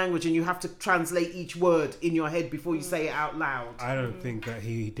foreign language and you have to translate each word in your head before you say it out loud. I don't think that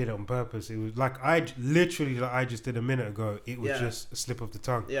he did it on purpose. It was like I just did a minute ago. It was just a slip of the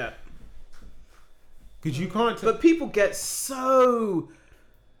tongue. Yeah. Because you can't. But people get so.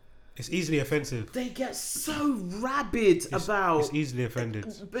 It's easily offensive. They get so rabid about. It's easily offended.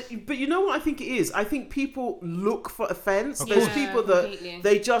 But you know what I think it is? I think people look for offense. Of There's course. people that completely.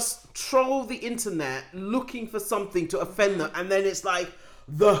 they just troll the internet looking for something to offend them, and then it's like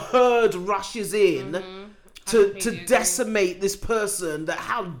the herd rushes in to decimate this person. That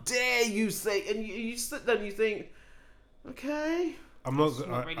how dare you say? And you sit there and you think, okay. I'm not going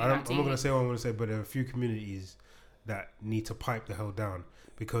to say what I'm going to say, but there are a few communities that need to pipe the hell down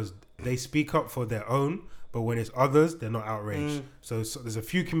because they speak up for their own, but when it's others, they're not outraged. So there's a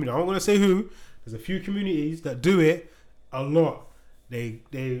few communities. I'm not going to say who. There's a few communities that do it a lot.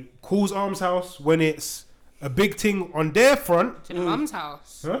 They calls Arms House when it's a big thing on their front. To the mum's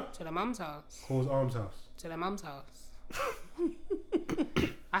house. Huh? To the mum's house. Calls Arms House. To the mum's house.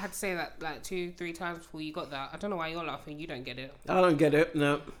 I had to say that like 2-3 times before you got that. I don't know why you're laughing. You don't get it. I don't get it.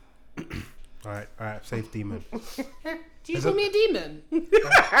 No. All right. Safe demon. Do you call me a demon?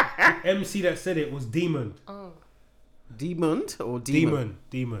 The MC that said it was demon. Oh. Demon or demon?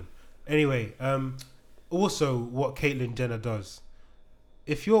 Demon. Anyway, also what Caitlyn Jenner does.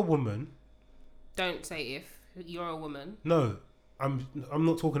 If you're a woman. Don't say if you're a woman. No, I'm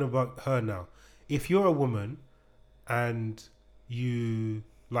not talking about her now. If you're a woman and you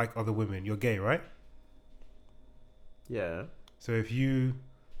like other women, you're gay, right? Yeah. So if you're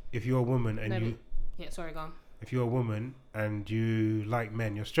a woman and sorry, go on. If you're a woman and you like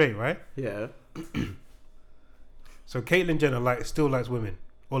men, you're straight, right? Yeah. So Caitlyn Jenner still likes women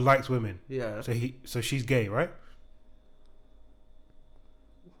or likes women. Yeah. So she's gay, right?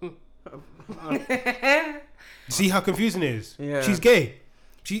 See how confusing it is? Yeah. She's gay.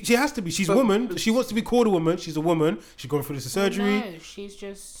 She has to be. She's a woman. She wants to be called a woman. She's a woman. She's going through this surgery. No,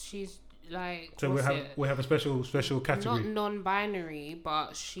 she's like. So we have a special category. Not non-binary,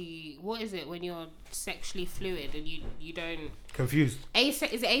 but what is it when you're sexually fluid and you don't. Confused. Is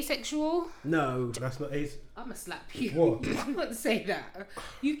it asexual? No. That's not ace. I'ma slap you. What? You cannot say that.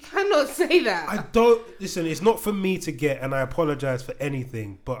 You cannot say that. I don't listen. It's not for me to get, and I apologize for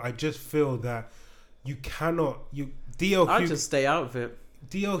anything. But I just feel that you cannot. I just stay out of it.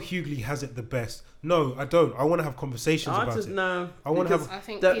 D.L. Hughley has it the best. No, I don't. I want to have conversations about it. No. I want to have. I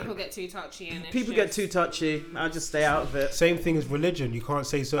think people get too touchy. And people get too touchy. I just stay out of it. Same thing as religion. You can't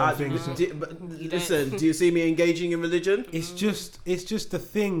say certain things. Listen, do you see me engaging in religion? It's just the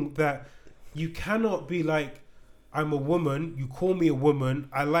thing that you cannot be like, I'm a woman. You call me a woman.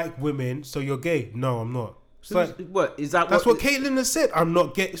 I like women, so you're gay. No, I'm not. It's like, what is that? That's what Caitlyn has said. I'm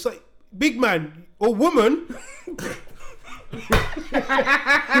not gay. It's like, big man or woman. Oh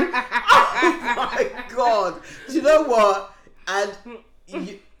my god! Do you know what? And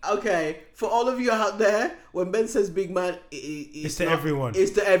okay, for all of you out there, when Ben says big man, it's to everyone.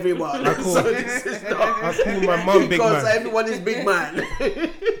 It's to everyone. So this is not. I call my mum big man because everyone is big man.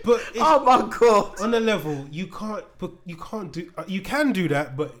 But oh my god! On a level, you can't do. You can do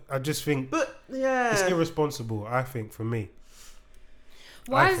that, but I just think. But yeah, it's irresponsible. I think for me.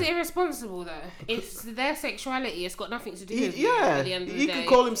 Why is it irresponsible though? It's their sexuality. It's got nothing to do with you. At the end of the he day. can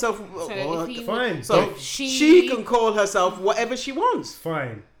call himself. Fine. So she can call herself whatever she wants.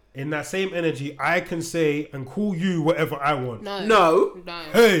 Fine. In that same energy, I can say and call you whatever I want. No.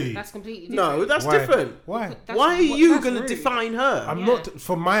 Hey. That's completely different. No, that's different. Why? Why are you going to define her? I'm not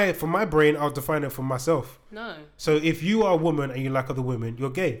for my brain. I'll define it for myself. No. So if you are a woman and you like other women, you're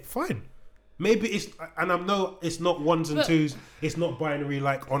gay. Fine. Maybe it's not ones and twos. It's not binary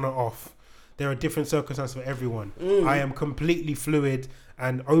like on or off. There are different circumstances for everyone. I am completely fluid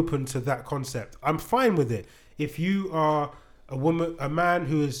and open to that concept. I'm fine with it. If you are a man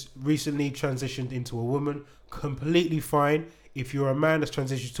who has recently transitioned into a woman, completely fine. If you're a man that's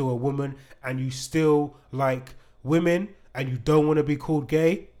transitioned to a woman and you still like women and you don't want to be called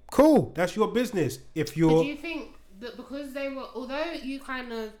gay, cool. That's your business. But do you think that because they were, although you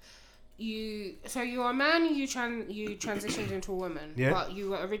kind of, so you're a man, you transitioned into a woman, but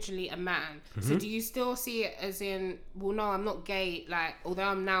you were originally a man. So do you still see it as in, well, no, I'm not gay. Like, although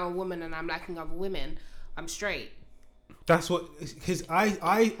I'm now a woman and I'm liking other women, I'm straight. That's what, because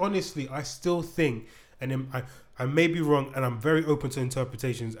I honestly, I still think, and I may be wrong, and I'm very open to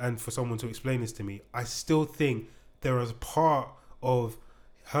interpretations and for someone to explain this to me. I still think there is a part of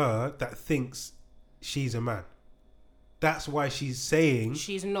her that thinks she's a man. That's why she's saying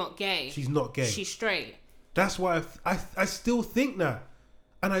she's not gay. She's not gay. She's straight. That's why I still think that.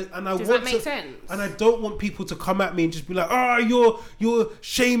 And I Does that make sense? And I don't want people to come at me and just be like, "Oh, you're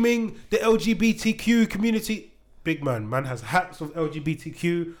shaming the LGBTQ community." Big man has hats of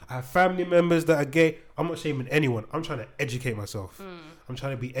LGBTQ. I have family members that are gay. I'm not shaming anyone. I'm trying to educate myself. I'm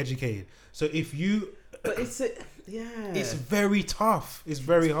trying to be educated. So if you, but it's very tough. It's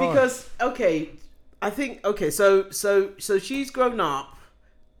very hard because I think so she's grown up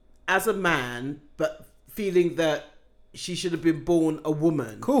as a man, but feeling that she should have been born a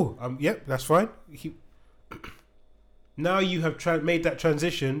woman. Cool. Yep, that's fine. Now you have made that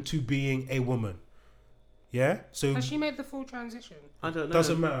transition to being a woman. Yeah. So has she made the full transition? I don't know.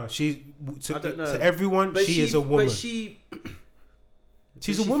 Doesn't matter. I don't know. To everyone, she is a woman. But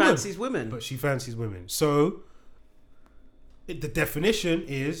she's a woman. Fancies women. But she fancies women. So the definition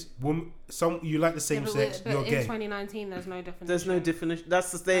is woman. You like the same sex. But you're in gay. 2019, there's no definition. There's no definition.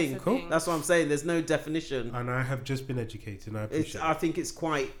 That's the thing. Cool. That's what I'm saying. There's no definition. And I have just been educated. And I appreciate. I think it's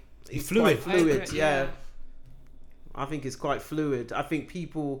quite. It's fluid. Quite fluid. Yeah. I think it's quite fluid. I think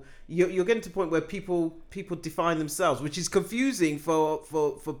you're getting to the point where people define themselves, which is confusing for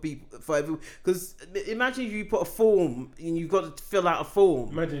people, for everyone. Because imagine if you put a form and you've got to fill out a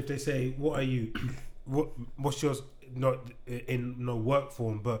form. Imagine if they say, "What are you? What's yours?" Not in no work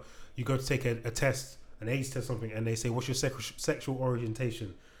form, but you go to take a test, an AIDS test, something, and they say, "What's your sexual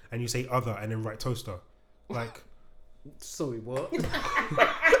orientation?" And you say "other," and then write toaster. Like, sorry, what?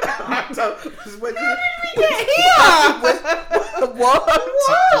 What?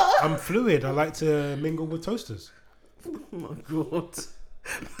 I'm fluid. I like to mingle with toasters. Oh my god.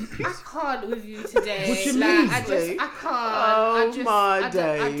 I can't with you today. What do you mean? I can't. Oh my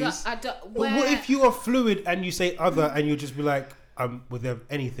days. But what if you are fluid and you say other and you just be like, I'm with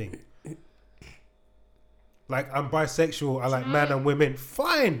anything? Like, I'm bisexual. I like man and women.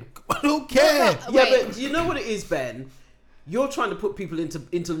 Fine. I don't care. But do you know what it is, Ben? You're trying to put people into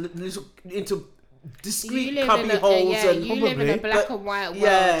discrete cubby holes, and you live in a black and white world.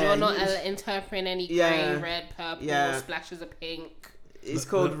 You're not interpreting any grey, red, purple, splashes of pink. It's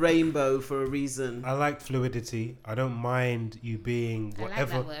called rainbow for a reason. I like fluidity. I don't mind you being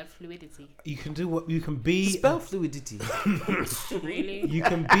whatever. I like that word, fluidity. You can do what you can be. Spell fluidity. Really? You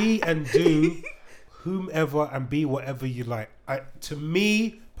can be and do whomever and be whatever you like. To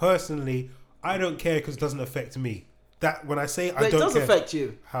me personally, I don't care because it doesn't affect me. That when I say I don't care, it does affect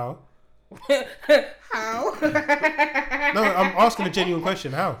you. How? How? No, I'm asking a genuine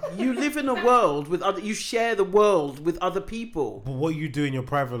question. How? You live in a world with other. You share the world with other people. But what you do in your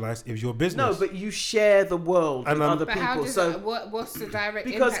private life is your business. No, but you share the world with other people. How does so what's the direct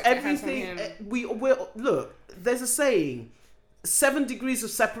because impact everything it has on him? we look. There's a saying: 7 degrees of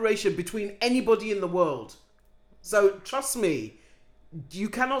separation between anybody in the world. So trust me, you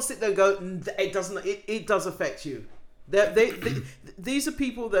cannot sit there and go. It doesn't. It does affect you. These are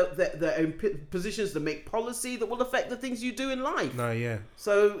people that are in positions to make policy that will affect the things you do in life. No, yeah.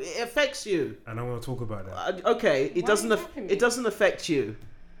 So it affects you. And I want to talk about that. Okay, it doesn't affect you,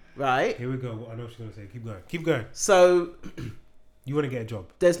 right? Here we go. I know what she's gonna say. Keep going. So you want to get a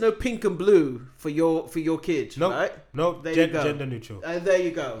job? There's no pink and blue for your kid, right? Nope. Gender neutral. There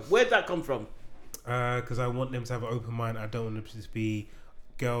you go. Where'd that come from? Because I want them to have an open mind. I don't want them to just be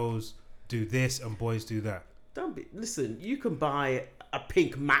girls do this and boys do that. Listen, you can buy a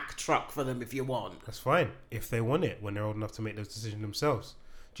pink Mack truck for them if you want. That's fine if they want it when they're old enough to make those decisions themselves.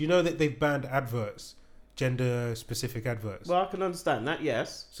 Do you know that they've banned adverts, gender-specific adverts? Well, I can understand that.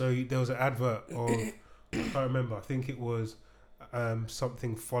 Yes. So there was an advert of I can't remember. I think it was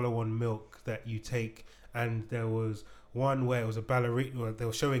something follow-on milk that you take, and there was one where it was a ballerina. They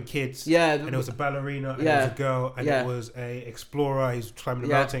were showing kids, and it was a ballerina, and it was a girl, and it was a explorer. He's climbing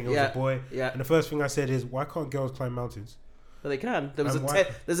the mountain. It was a boy. Yeah. And the first thing I said is, why can't girls climb mountains? Well, they can. There's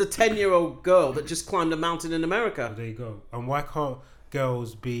a 10-year-old girl that just climbed a mountain in America. Well, there you go. And why can't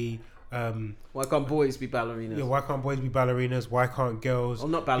girls be? Why can't boys be ballerinas? Yeah, why can't boys be ballerinas? Why can't girls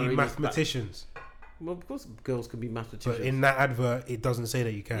not ballerinas, be mathematicians? Well, of course, girls can be mathematicians. But in that advert, it doesn't say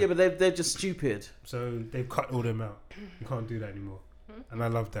that you can. Yeah, but they're just stupid. So they've cut all them out. You can't do that anymore. And I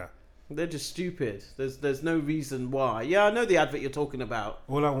love that. They're just stupid. There's no reason why. Yeah, I know the advert you're talking about.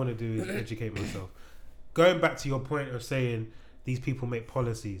 All I want to do is educate myself. Going back to your point of saying these people make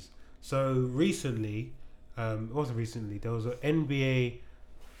policies. So recently, it wasn't recently, there was an NBA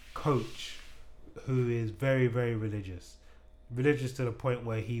coach who is very, very religious. Religious to the point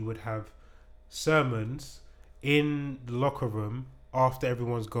where he would have sermons in the locker room after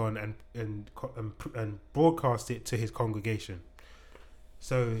everyone's gone and broadcast it to his congregation.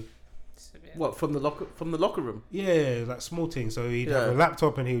 So what, from the locker room? Yeah, like small things. So he'd have a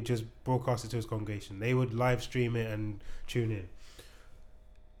laptop and he would just broadcast it to his congregation. They would live stream it and tune in.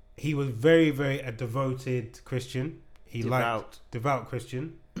 He was very, very a devoted Christian. He liked devout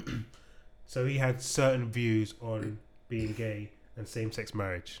Christian. So he had certain views on being gay and same-sex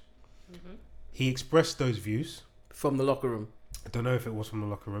marriage. Mm-hmm. He expressed those views from the locker room. I don't know if it was from the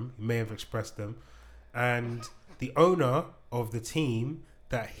locker room. He may have expressed them. And the owner of the team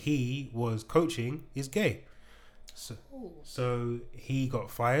that he was coaching is gay. So he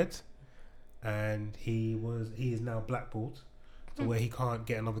got fired, and he is now blackballed to where he can't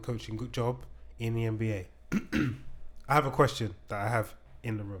get another coaching job in the NBA. I have a question that I have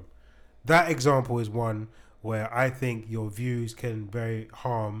in the room. That example is one where I think your views can very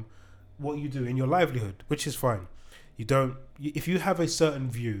harm what you do in your livelihood, which is fine. If you have a certain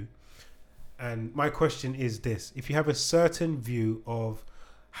view, and my question is this: if you have a certain view of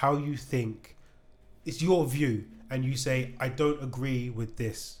how you think, it's your view, and you say, I don't agree with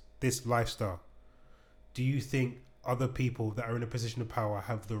this lifestyle, do you think other people that are in a position of power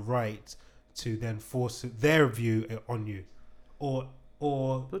have the right to then force their view on you? Or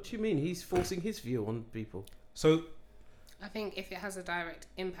what do you mean? He's forcing his view on people. So I think if it has a direct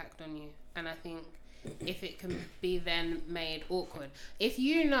impact on you, and I think if it can be then made awkward. If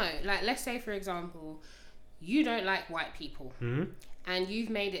you know, like, let's say for example, you don't like white people, and you've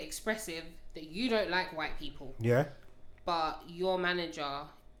made it expressive that you don't like white people. Yeah. But your manager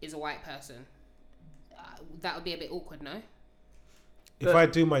is a white person. That would be a bit awkward, no? If I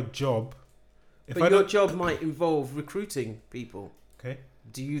do my job, your job might involve recruiting people. Okay.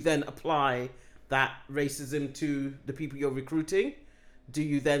 Do you then apply that racism to the people you're recruiting? Do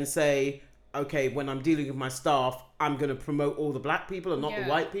you then say, okay, when I'm dealing with my staff, I'm going to promote all the black people and not the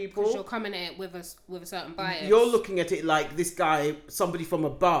white people? Because you're coming at it with a certain bias. You're looking at it like this guy, somebody from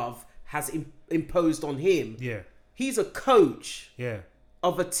above, has imposed on him. Yeah. He's a coach. Yeah.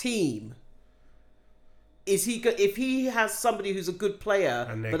 Of a team. If he has somebody who's a good player,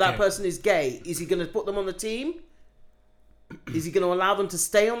 but that person is gay, is he going to put them on the team? Is he going to allow them to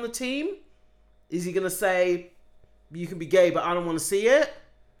stay on the team? Is he going to say, you can be gay, but I don't want to see it?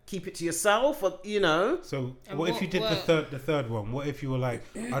 Keep it to yourself, or, you know? So what if you did the third one? What if you were like,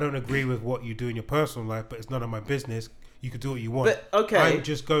 I don't agree with what you do in your personal life, but it's none of my business. You can do what you want. But, okay. I'm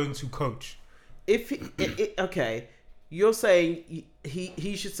just going to coach. Okay, you're saying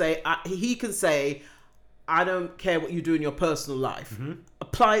he should say, he can say, I don't care what you do in your personal life. Mm-hmm.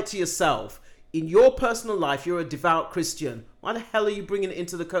 Apply it to yourself. In your personal life, you're a devout Christian. Why the hell are you bringing it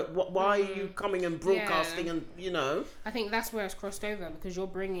into the why are you coming and broadcasting and, you know? I think that's where it's crossed over, because you're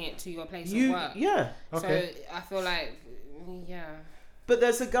bringing it to your place of work. Yeah. Okay. So I feel like, yeah. But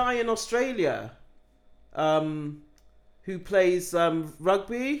there's a guy in Australia who plays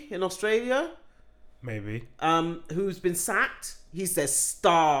rugby in Australia. Maybe. Who's been sacked. He's their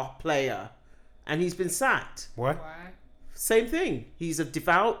star player. And he's been sacked. What? Why? Same thing. He's a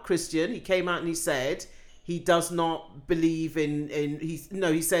devout Christian. He came out and he said he does not believe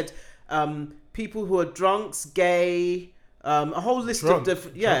he said people who are drunks, gay, a whole list of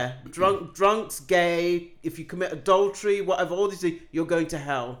different drunks, gay, if you commit adultery, whatever, all these things, you're going to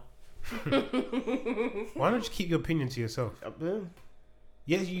hell. Why don't you keep your opinion to yourself?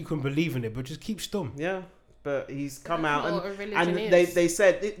 Yes, you can believe in it, but just keep stum. Yeah, but he's come out and they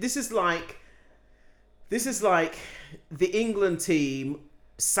said this is like This is like the England team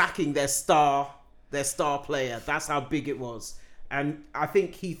sacking their star player. That's how big it was. And I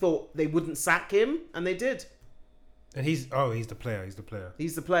think he thought they wouldn't sack him, and they did. And he's the player.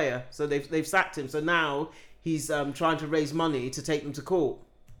 He's the player. So they've sacked him. So now he's trying to raise money to take them to court.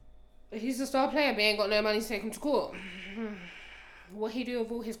 He's the star player, but he ain't got no money to take him to court. What he do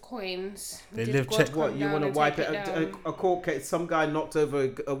with all his coins? They live check. What, you want to wipe it? A court case. Some guy knocked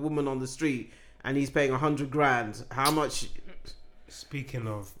over a woman on the street, and he's paying $100,000. How much? Speaking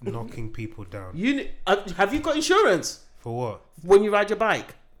of knocking people down, have you got insurance for what? When you ride your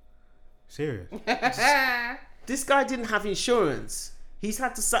bike? Serious? This guy didn't have insurance. He's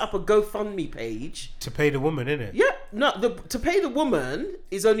had to set up a GoFundMe page to pay the woman, innit? Yeah, no. To pay the woman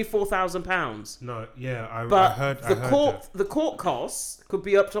is only £4,000. No, yeah, I heard. The court costs could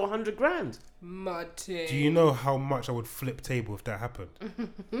be up to $100,000. Muddy. Do you know how much I would flip table if that happened?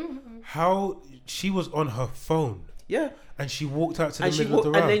 How she was on her phone. Yeah, and she walked out to the middle of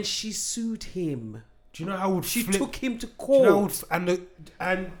the road, and then she sued him. Do you know how she took him to court? And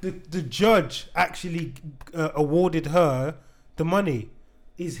the judge actually awarded her the money.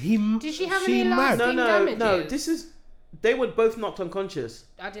 Is he? Did she have any lasting damages? No. They were both knocked unconscious.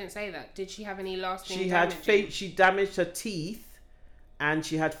 I didn't say that. Did she have any lasting? She damaged her teeth, and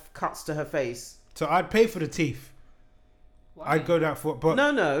she had cuts to her face. So I'd pay for the teeth. Why? I'd go that for. But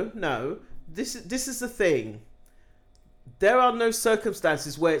no. This is the thing. There are no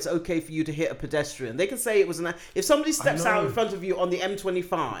circumstances where it's okay for you to hit a pedestrian. They can say it was if somebody steps out in front of you on the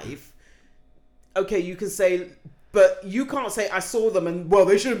M25, okay, you can say, but you can't say I saw them and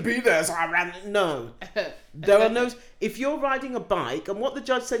they shouldn't be there, so I ran. No, there are no. If you're riding a bike, and what the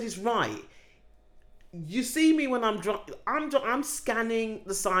judge said is right. You see me when I'm scanning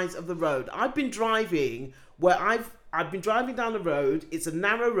the sides of the road. I've been driving where I've been driving down the road. It's a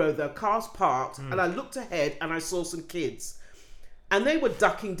narrow road. There are cars parked, and I looked ahead and I saw some kids, and they were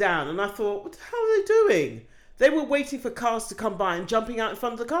ducking down. And I thought, what the hell are they doing? They were waiting for cars to come by and jumping out in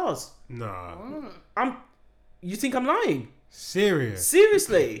front of the cars. No, You think I'm lying?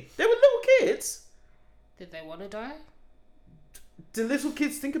 Seriously, they were little kids. Did they want to die? Do little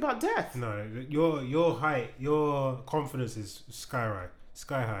kids think about death? No, your height, your confidence is sky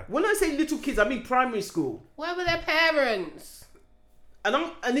high. When I say little kids, I mean primary school. Where were their parents?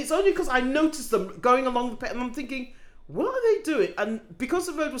 And it's only because I noticed them going along and I'm thinking, what are they doing? And because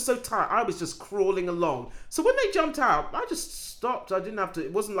the road was so tight, I was just crawling along. So when they jumped out, I just stopped. I didn't have to.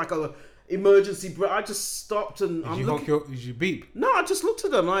 It wasn't like a emergency brake. I just stopped and Did you beep? No, I just looked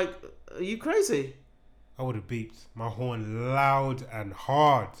at them like, are you crazy? I would have beeped my horn loud and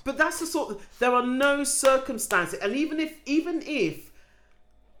hard. But that's the sort of, there are no circumstances. And even if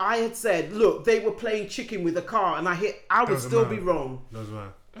I had said, look, they were playing chicken with a car and I would still be wrong. Doesn't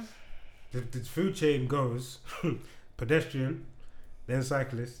matter. The food chain goes pedestrian, then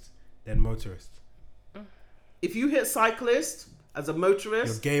cyclist, then motorist. If you hit cyclist as a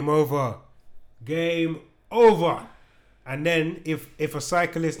motorist, you're game over. Game over. And then if a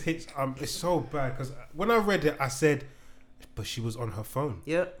cyclist hits, it's so bad because when I read it, I said, but she was on her phone.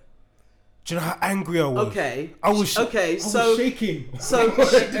 Yep. Do you know how angry I was? Okay. I was shaking. So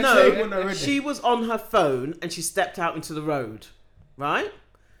she was on her phone and she stepped out into the road, right?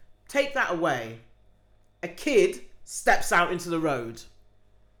 Take that away. A kid steps out into the road.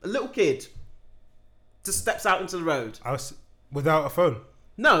 A little kid just steps out into the road. Without a phone.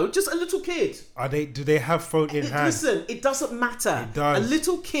 No, just a little kid. Do they have phone in hand? Listen, it doesn't matter. It does. A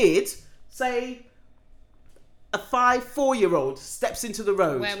little kid, say a 4-year-old, steps into the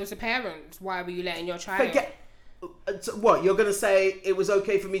road. Where was the parents? Why were you letting your child? What, you're going to say it was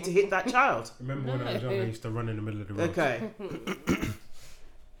okay for me to hit that child? Remember when I was young, I used to run in the middle of the road. Okay.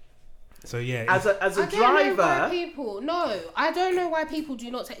 So yeah, as a driver, I don't know why people do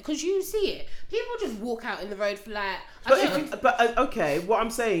not take, because you see it. People just walk out in the road for like. Okay, what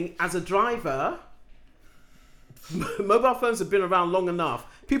I'm saying, as a driver, mobile phones have been around long enough.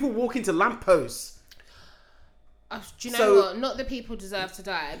 People walk into lampposts. Do you know what? Not that people deserve to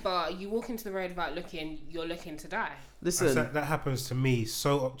die, but you walk into the road without looking, you're looking to die. Listen, that happens to me.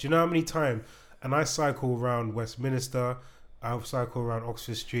 So do you know how many times? And I cycle around Westminster. I'll cycle around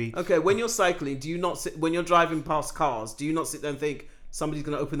Oxford Street. Okay, when you're cycling, do you not sit, when you're driving past cars, do you not sit there and think somebody's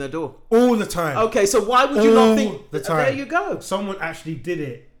going to open their door? All the time. Okay, so why would you not think? The time. There you go. Someone actually did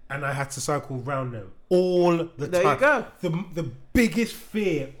it, and I had to cycle around them all the time. There you go. The biggest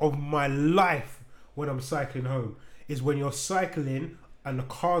fear of my life when I'm cycling home is when you're cycling and the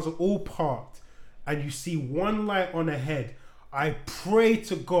cars are all parked, and you see one light on ahead. I pray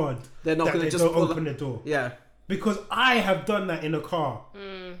to God they're not going to just open the door. Yeah. Because I have done that in a car.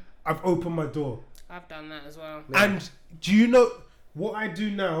 I've opened my door. I've done done that as well. Yeah. And do you know what I do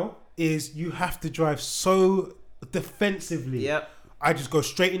now is you have to drive so defensively. Yep. I just go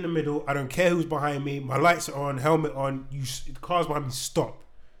straight in the middle. I don't care who's behind me. My lights are on, helmet on. The cars behind me stop.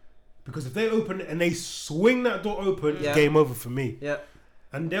 Because if they open it and they swing that door open, it's game over for me. Yeah.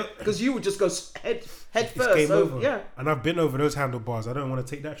 And because you would just go head it's first. Game over. Yeah. And I've been over those handlebars. I don't want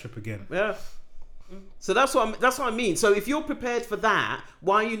to take that trip again. Yeah. So that's what I mean. So if you're prepared for that,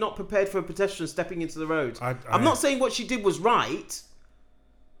 why are you not prepared for a pedestrian stepping into the road? I'm not saying what she did was right.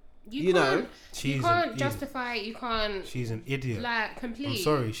 You know, you can't justify it. You can't. She's an idiot. Like complete. I'm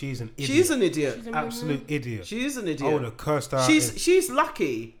sorry, she's an idiot. She's an idiot. She's an absolute idiot. She is an idiot. I would have cursed her. She's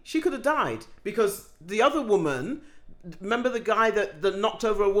lucky. She could have died because the other woman. Remember the guy that knocked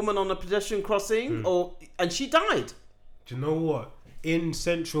over a woman on a pedestrian crossing, and she died. Do you know what? In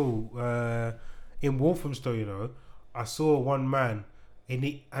Central, in Walthamstow, you know, I saw one man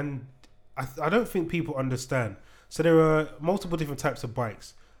and I don't think people understand. So there are multiple different types of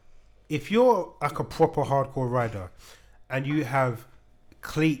bikes. If you're like a proper hardcore rider and you have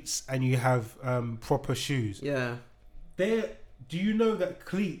cleats and you have proper shoes, do you know that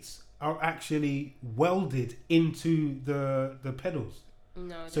cleats are actually welded into the pedals?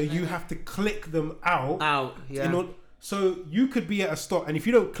 No. So you have to click them out. Yeah. So you could be at a stop, and if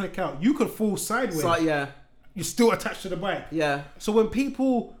you don't click out, you could fall sideways. You're still attached to the bike. Yeah. So when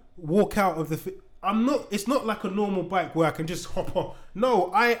people walk out of it's not like a normal bike where I can just hop off.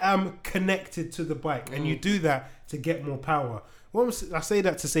 No, I am connected to the bike, and you do that to get more power. I say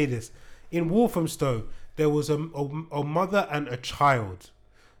that to say this. In Walthamstow, there was a mother and a child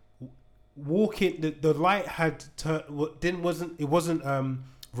walking. The light had wasn't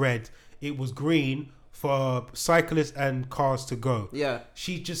red. It was green for cyclists and cars to go. Yeah.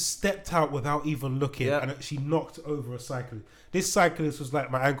 She just stepped out without even looking, and she knocked over a cyclist. This cyclist was like,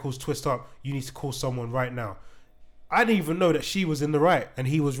 my ankles twist up. You need to call someone right now. I didn't even know that she was in the right and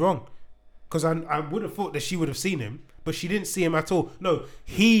he was wrong, because I would have thought that she would have seen him, but she didn't see him at all. No,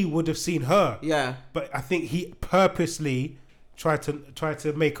 he would have seen her. Yeah. But I think he purposely tried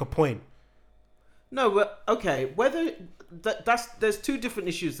to make a point. No, but okay. Whether there's two different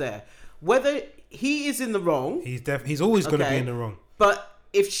issues there. Whether he is in the wrong, he's always going to be in the wrong. But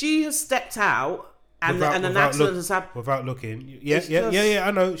if she has stepped out and an accident has happened without looking, yeah,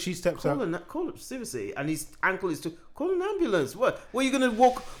 I know she steps out. Call it seriously, and his ankle is to call an ambulance. What? Are you going to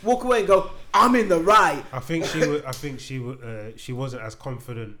walk away and go? I'm in the right. I think she would. She wasn't as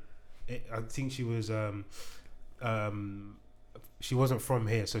confident. I think she was. She wasn't from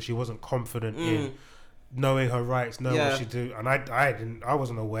here, so she wasn't confident in knowing her rights, knowing what she do. And I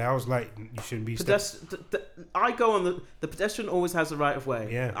wasn't aware. I was like, you shouldn't be. I go on the pedestrian always has the right of way.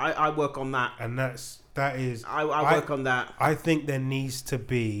 Yeah, I work on that, and that is. I work on that. I think there needs to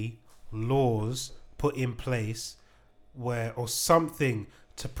be laws put in place or something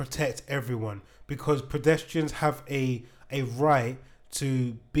to protect everyone, because pedestrians have a right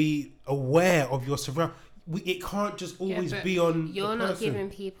to be aware of your surroundings. It can't just always be on. You're not giving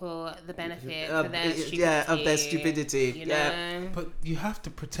people the benefit of their stupidity. You know? But you have to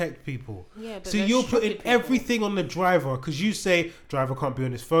protect people. Yeah, but so you're putting everything on the driver, because you say driver can't be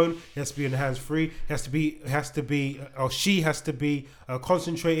on his phone. He has to be on the hands free. He has to be, or she has to be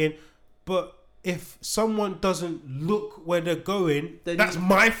concentrating. But if someone doesn't look where they're going, that's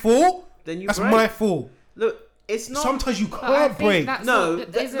my fault. That's my fault. Look. It's not. Sometimes you can't brake.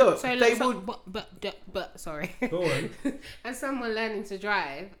 Sorry. Go on. As someone learning to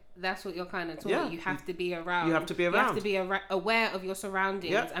drive, that's what you're kind of taught. Yeah. You have to be around. You have to be around. You have to be aware of your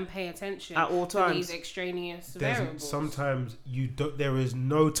surroundings and pay attention at all times to these extraneous variables. Sometimes you don't. There is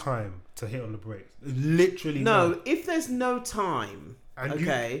no time to hit on the brakes. Literally no. If there's no time, and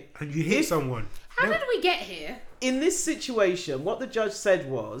you hit someone. How did we get here? In this situation, what the judge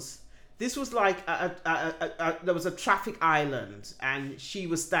said was. This was like there was a traffic island, and she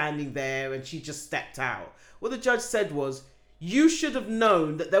was standing there, and she just stepped out. What the judge said was, you should have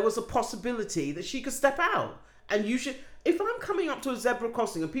known that there was a possibility that she could step out, and you should. If I'm coming up to a zebra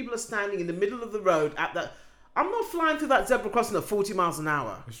crossing and people are standing in the middle of the road I'm not flying through that zebra crossing at 40 miles an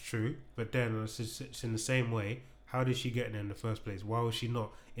hour. It's true, but then it's in the same way. How did she get there in the first place? Why was she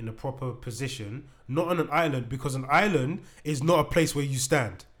not in the proper position, not on an island? Because an island is not a place where you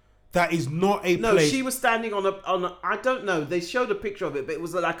stand. That is not a place. No, she was standing on a. I don't know. They showed a picture of it, but it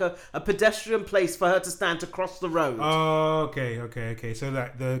was like a pedestrian place for her to stand to cross the road. Oh, okay. So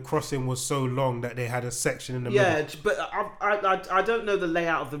that the crossing was so long that they had a section in the middle. Yeah, but I don't know the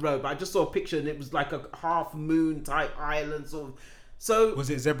layout of the road, but I just saw a picture and it was like a half moon type island sort of. So was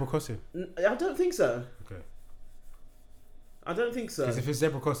it zebra crossing? I don't think so. Okay. I don't think so. Because if it's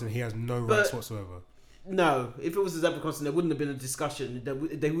zebra crossing, he has no rights whatsoever. no, if it was a zebra crossing, there wouldn't have been a discussion.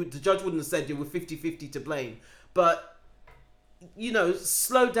 The judge wouldn't have said you were 50-50 to blame. But,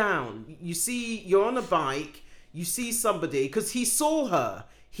 slow down. You see, you're on a bike, you see somebody, because he saw her.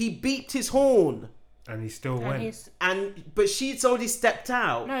 He beeped his horn. And he still went. But she'd already stepped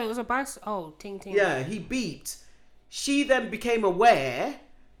out. No, it was a bus. Oh, ting ting. Yeah, he beeped. She then became aware.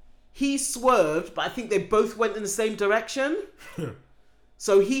 He swerved, but I think they both went in the same direction.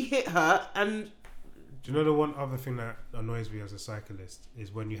 So he hit her, and... Do you know the one other thing that annoys me as a cyclist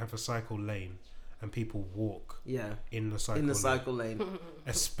is when you have a cycle lane and people walk in the cycle lane.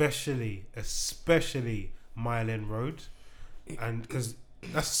 Especially Mile End Road, and because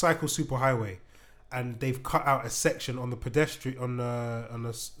that's a cycle superhighway, and they've cut out a section on the pedestrian on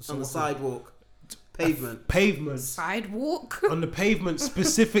the sidewalk. Pavement sidewalk on the pavement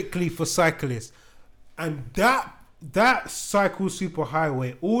specifically for cyclists, and that cycle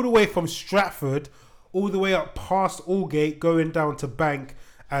superhighway all the way from Stratford all the way up past Aldgate going down to Bank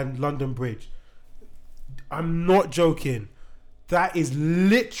and London Bridge. I'm not joking. That is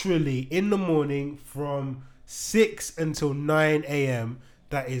literally in the morning from 6 until 9 a.m.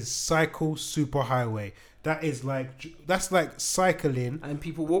 That is cycle superhighway. That's like cycling, and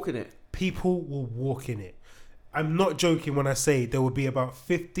people walking it. People will walk in it. I'm not joking when I say there will be about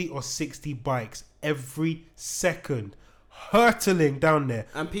 50 or 60 bikes every second hurtling down there.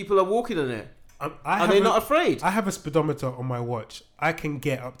 And people are walking on it. Are they not afraid? I have a speedometer on my watch. I can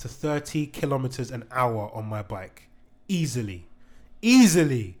get up to 30 kilometers an hour on my bike. Easily.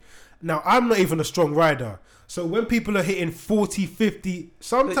 Now, I'm not even a strong rider. So when people are hitting 40, 50,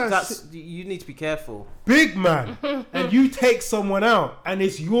 sometimes... you need to be careful. Big man. And you take someone out and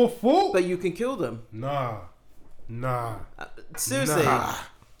it's your fault? But you can kill them. Nah. Seriously. Nah.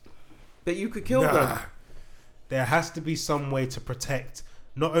 But you could kill them. There has to be some way to protect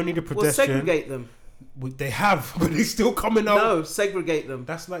not only the pedestrian... Well, segregate them. They have, but they're still coming out. No, segregate them.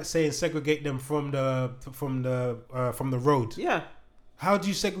 That's like saying segregate them from the road. Yeah. How do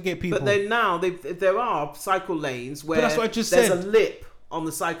you segregate people? But then now there are cycle lanes where that's what I just there's said. A lip on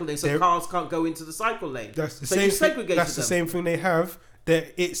the cycle lane, so cars can't go into the cycle lane. That's the so same. You segregated That's the same thing they have.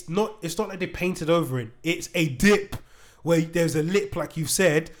 That it's not like they painted over it. It's a dip where there's a lip, like you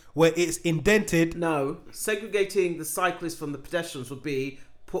said, where it's indented. No, segregating the cyclists from the pedestrians would be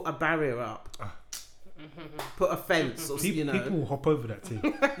put a barrier up. Put a fence, or people will hop over that thing.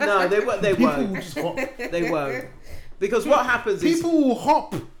 No, they won't. People will just hop. They won't. Because what happens is... People will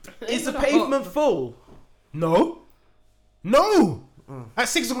hop. Is the pavement full? No. At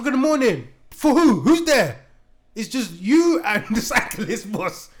 6 o'clock in the morning. For who? Who's there? It's just you and the cyclist,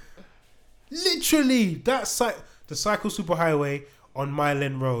 boss. Literally, the cycle superhighway on Mile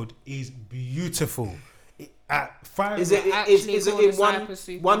End Road is beautiful. At 5... Is it in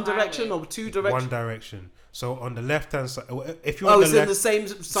one direction or two directions? One direction. So on the left hand side, if you're on the left, in the same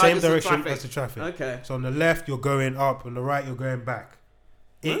side as direction the as the traffic. Okay. So on the left you're going up, on the right you're going back.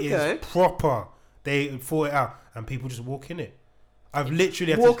 It is proper. They thought it out, and people just walk in it. I've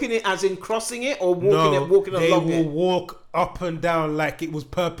literally walking it as in crossing it, or walking along it. They will walk up and down like it was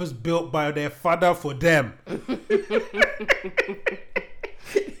purpose built by their father for them.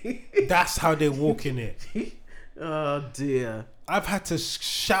 That's how they walk in it. Oh dear! I've had to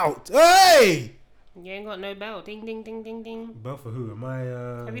shout, "Hey!" You ain't got no bell. Ding, ding, ding, ding, ding. Bell for who? Am I...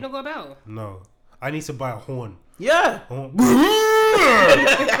 Have you not got a bell? No. I need to buy a horn. Yeah. Horn.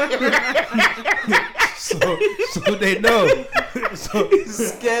 so they know. So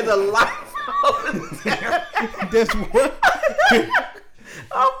scared the life out of them. There's one...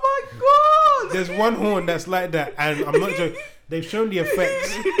 Oh my God. There's one horn that's like that, and I'm not joking. They've shown the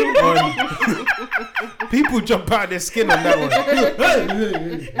effects on people jump out of their skin on that one.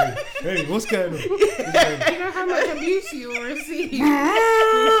 Hey, what's going on? You know how much abuse you will receive.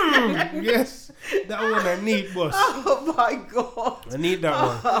 Yes, that one I need, boss. Oh my God. I need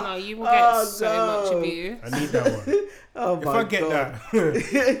that one. No, you will get so much abuse. I need that one. Oh my God. If I get that,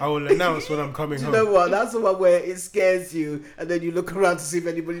 I will announce when I'm coming home. You know what? That's the one where it scares you, and then you look around to see if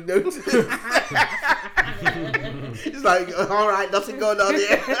anybody notices. It's like, all right, nothing going on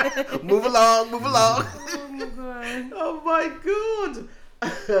here. Move along. Oh my God.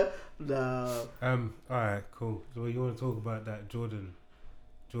 No. All right, cool. So you want to talk about that Jordan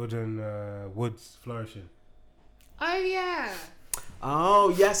Woods flourishing? Oh yeah. Oh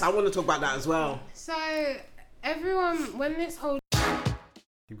yes, I want to talk about that as well. So everyone, when this whole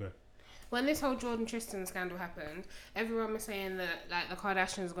Jordan Tristan scandal happened, everyone was saying that like the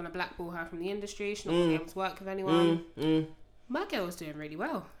Kardashians are gonna blackball her from the industry. She's not gonna be able to work with anyone. My girl is doing really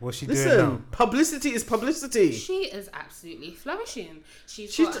well. What's she doing now? Publicity is publicity. She is absolutely flourishing.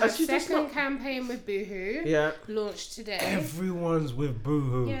 She's got her second campaign with Boohoo. Yeah. Launched today. Everyone's with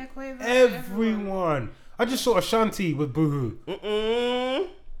Boohoo. Yeah, Quavo. Everyone. I just saw Ashanti with Boohoo.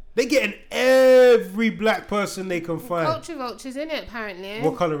 They getting every black person they can find. Culture vultures in it, apparently.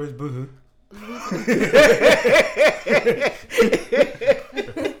 What colour is Boohoo?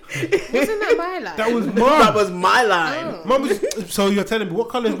 Wasn't that my line? That was mine. That was my line. Oh. Mum was, so you're telling me what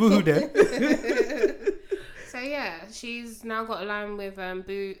colour is Boohoo then? So yeah, she's now got a line with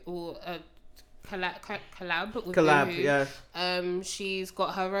Boo or a collab with Boohoo. Yeah. She's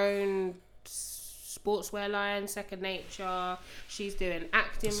got her own sportswear line, Second Nature. She's doing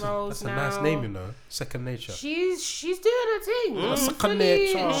acting roles now. That's a nice name, you know. Second Nature. She's doing her thing. Second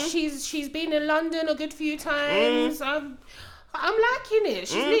Nature. She's been in London a good few times. I'm liking it.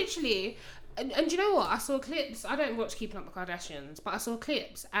 She's literally. And you know what? I saw clips. I don't watch Keeping Up with the Kardashians, but I saw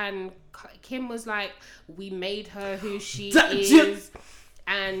clips, and Kim was like, "We made her who she is,"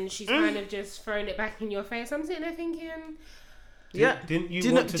 and she's kind of just throwing it back in your face. I'm sitting there thinking, Yeah. Do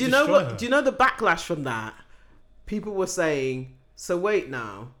you know the backlash from that? People were saying, so wait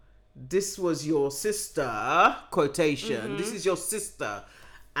now, this was your sister, quotation, this is your sister,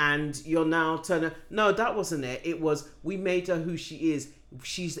 and you're now turning... No, that wasn't it. It was, we made her who she is.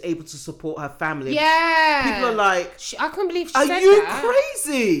 She's able to support her family. yeah. People are like, I couldn't believe she are said you that.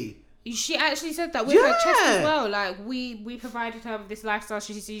 crazy? She actually said that with her chest as well. Like, we provided her with this lifestyle.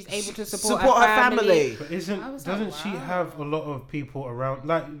 She's able to support her family. But doesn't she have a lot of people around?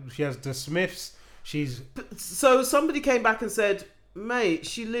 Like, she has the Smiths. So somebody came back and said, mate,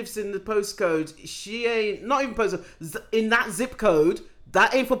 she lives in the postcode. She ain't, not even postcode, in that zip code.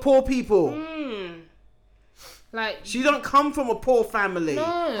 That ain't for poor people. Like, she don't come from a poor family.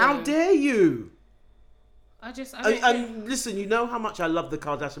 No. How dare you? And listen, you know how much I love the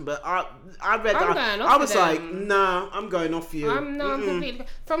Kardashians, but I read I'm that. going off I was of like, them. nah, I'm going off you. I'm completely.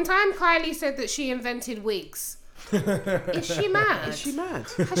 From time Kylie said that she invented wigs. Is she mad? Is she mad?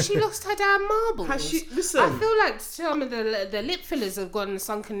 Has she lost her damn marbles? Has she? Listen, I feel like some of the lip fillers have gone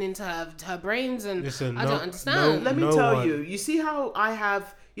sunken into her brains, and I don't understand. Let me tell you. You see how I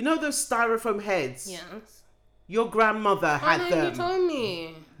have, you know, those styrofoam heads? Yes. Your grandmother had them. You told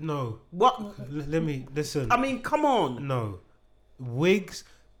me. No. What? Let me listen. I mean, come on. No. Wigs.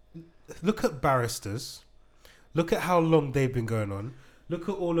 Look at barristers. Look at how long they've been going on. Look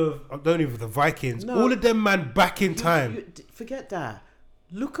at all of, I don't even the Vikings. No. All of them, man, back in time. Forget that.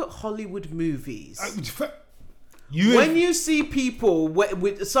 Look at Hollywood movies. When you see people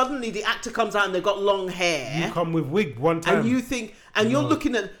with suddenly the actor comes out and they've got long hair, you come with wig one time, and you think, and you're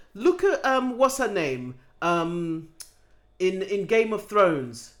looking at, look at what's her name, in Game of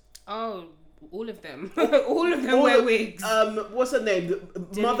Thrones. Oh, all of them. all of them wear wigs. What's her name?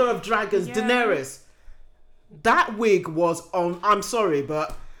 Mother of Dragons, Daenerys. That wig was on. I'm sorry,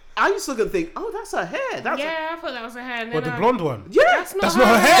 but I used to look and think, oh, that's her hair. I thought that was her hair. What, the blonde one? Yeah, that's not her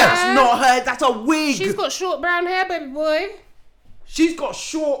hair. That's not her. That's a wig. She's got short brown hair, baby boy. She's got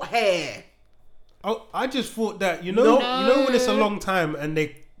short hair. Oh, I just thought that you know when it's a long time and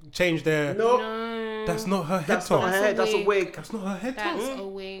they change their. No. That's not her head That's top. not her hair. That's a wig. That's not her head top. That's a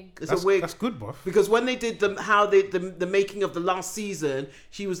wig. It's a wig. That's good, buff. Because when they did the making of the last season,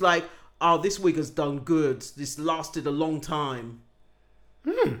 she was like, "Oh, this wig has done good. This lasted a long time."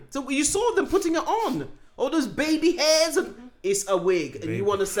 So you saw them putting it on. All those baby hairs. It's a wig, and you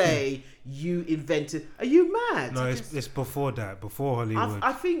want to say you invented? Are you mad? No, it's before that. Before Hollywood.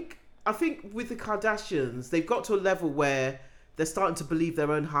 I think with the Kardashians, they've got to a level where they're starting to believe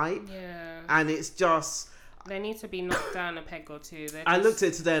their own hype. Yeah. And it's just... They need to be knocked down a peg or two. I looked at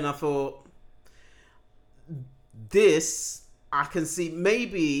it today and I thought, this, I can see,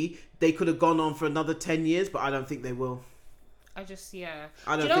 maybe they could have gone on for another 10 years, but I don't think they will. I just, yeah.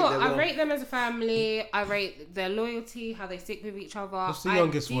 I don't Do you know think what? they will. I rate them as a family. I rate their loyalty, how they stick with each other. What's the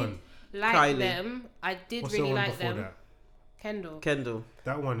youngest one? Like Kylie. them. I did What's really the one like before them. that? Kendall.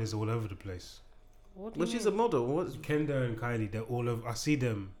 That one is all over the place. What do Well, you she's mean? a model. Kendall and Kylie, they're all over. I see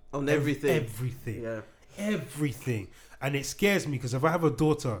them On everything. Everything. Yeah. Everything. And it scares me because if I have a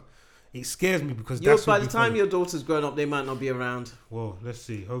daughter, it scares me because By the time your daughter's grown up, they might not be around. Well, let's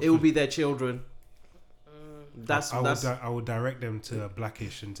see. Hopefully. It will be their children. I will direct them to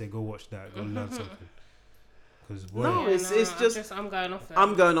Blackish and say, go watch that, go learn something. Because I'm going off them.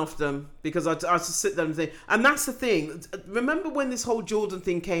 I'm going off them because I just sit there and think, and that's the thing. Remember when this whole Jordan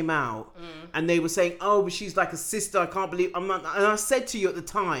thing came out, and they were saying, "Oh, but she's like a sister." I can't believe I'm not. And I said to you at the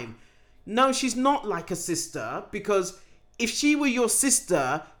time, "No, she's not like a sister because if she were your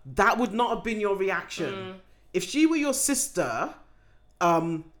sister, that would not have been your reaction." if she were your sister,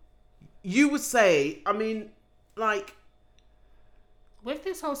 you would say, I mean, like, with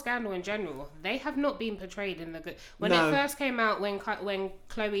this whole scandal in general, they have not been portrayed in the good. When it first came out, when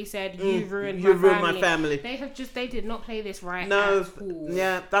Chloe said you ruined my family, they did not play this right. No, at all.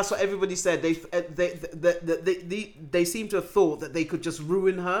 Yeah, that's what everybody said. They seem to have thought that they could just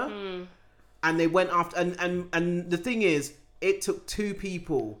ruin her, and they went after. And the thing is, it took 2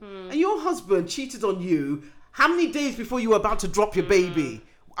 people, and your husband cheated on you. How many days before you were about to drop your baby?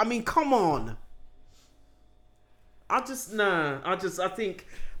 I mean, come on. I think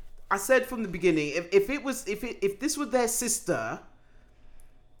I said from the beginning, if this were their sister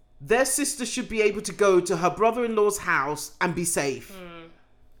should be able to go to her brother-in-law's house and be safe.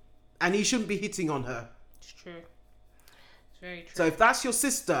 And he shouldn't be hitting on her. It's true. It's very true. So if that's your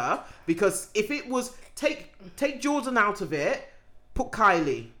sister, because if it was, take Jordan out of it, put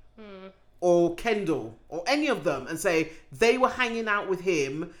Kylie or Kendall or any of them and say they were hanging out with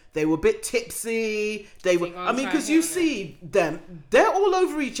him, they were a bit tipsy, because you see them, they're all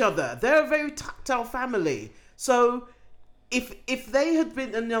over each other, they're a very tactile family. So if they had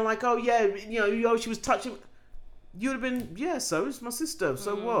been, and they're like, oh yeah, she was touching, you'd have been, yeah, so it's my sister,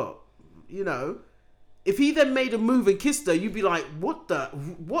 so what, if he then made a move and kissed her, you'd be like, what are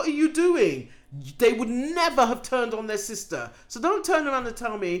you doing? They would never have turned on their sister. So don't turn around and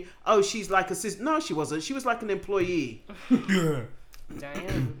tell me, oh, she's like a sister. No, she wasn't. She was like an employee.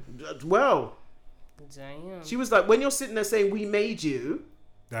 Damn. Well, damn. She was like, when you're sitting there saying, we made you.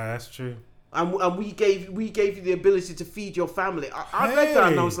 Nah, that's true. And we gave you the ability to feed your family. I read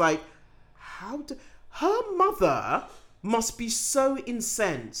that and I was like, her mother must be so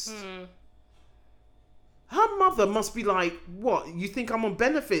incensed. Her mother must be like, what? You think I'm on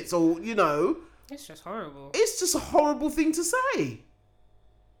benefits or, It's just horrible. It's just a horrible thing to say.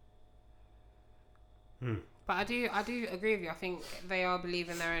 But I do agree with you. I think they are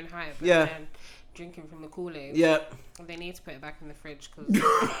believing their own hype. Yeah. And drinking from the Kool-Aid. Yeah. They need to put it back in the fridge because...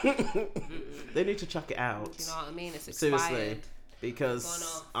 They need to chuck it out. Do you know what I mean? It's expired. Seriously.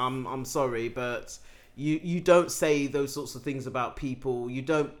 Because I'm sorry, but you don't say those sorts of things about people. You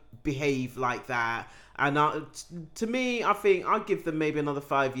don't behave like that. And to me, I think I'll give them maybe another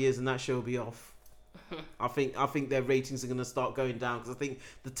 5 years and that show will be off. I think their ratings are going to start going down because I think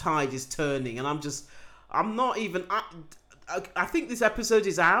the tide is turning. And I think this episode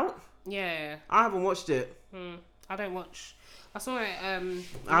is out. Yeah. I haven't watched it. I don't watch. I saw it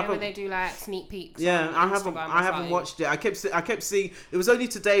when they do like sneak peeks. Yeah, I haven't watched it. I kept seeing. It was only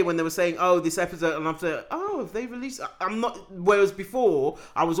today when they were saying, "Oh, this episode," and I'm saying, "Oh, have they released?" I'm not. Whereas before,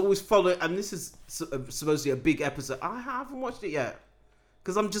 I was always following, and this is supposedly a big episode. I haven't watched it yet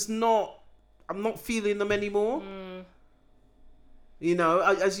because I'm just not. I'm not feeling them anymore.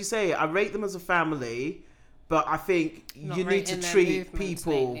 As you say, I rate them as a family. But I think you need to treat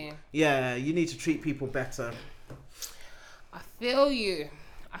people. Lately. Yeah, you need to treat people better. I feel you,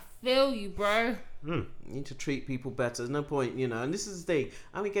 bro. You need to treat people better. There's no point, And this is the thing.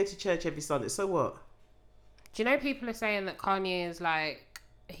 And we go to church every Sunday. So what? Do you know people are saying that Kanye is like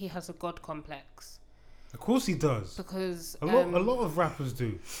he has a God complex? Of course he does. Because a lot of rappers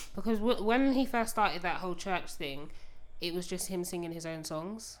do. Because when he first started that whole church thing, it was just him singing his own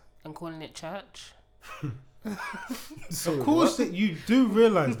songs and calling it church. Of course you do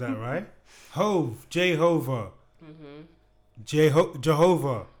realise that, right? Hove, Jehovah.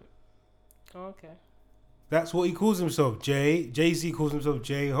 Jehovah. Oh, okay. That's what he calls himself. Jay-Z calls himself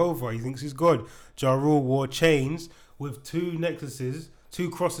Jehovah. He thinks he's God. Ja Rule wore chains with 2 necklaces,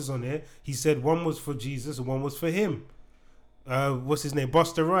 2 crosses on it. He said one was for Jesus and one was for him. What's his name?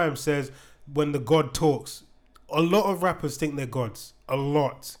 Busta Rhymes says when the God talks. A lot of rappers think they're gods. A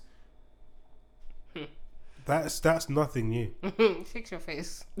lot. That's nothing new. Fix your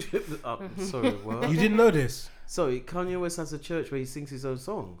face. Sorry, what? You didn't know this? Sorry, Kanye West has a church where he sings his own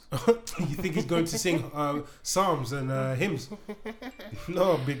songs. You think he's going to sing psalms and hymns?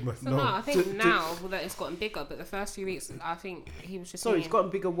 No, big man. So no, I think now that it's gotten bigger, but the first few weeks, I think he was just. Sorry, it's gotten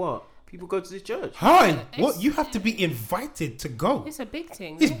bigger. What? People go to this church. Hi, what? You have to be invited to go. It's a big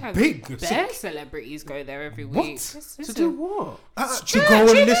thing. It's big. Bare celebrities go there every week. What? To do what? To go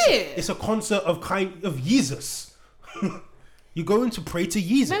and listen. It's a concert of Jesus. You're going to pray to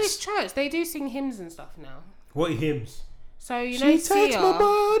Jesus. No, it's church. They do sing hymns and stuff now. What hymns? So she takes my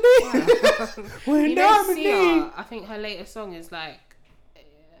body when I'm in need. I think her latest song is like,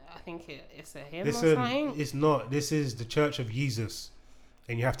 I think it's a hymn or something. It's not. This is the Church of Jesus,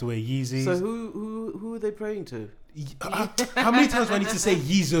 and you have to wear Yeezys. So who are they praying to? How many times do I need to say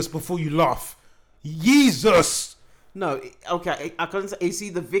Jesus before you laugh? Jesus. No, okay. I can't say. Is he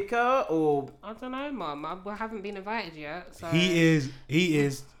the vicar or? I don't know, Mum. I haven't been invited yet. So He is.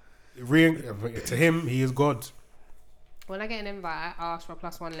 To him, he is God. when I get an invite, I ask for a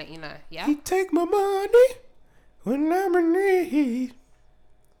 +1. Let you know. Yeah. He take my money when I'm in need.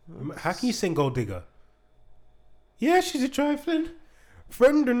 How can you sing Gold Digger? Yeah, she's a trifling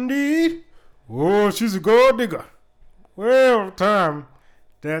friend indeed. Oh, she's a gold digger. Well, time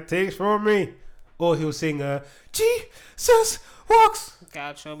that takes for me. Or he'll sing, Jesus walks.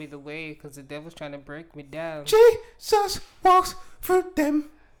 God, show me the way, because the devil's trying to break me down. Jesus walks for them.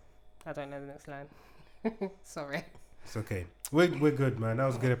 I don't know the next line. Sorry. It's okay. We're good, man. That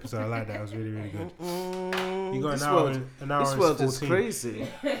was a good episode. I like that. It was really, really good. You got This an hour world- and 14. This world is crazy.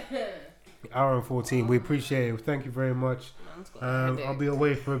 Hour and 14. We appreciate it. Thank you very much. I'll be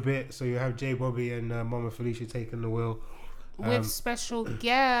away for a bit, so you have J Bobby and Mama Felicia taking the wheel. With special guests.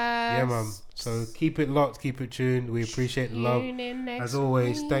 Yeah, mum. So keep it locked, keep it tuned. We appreciate the love. As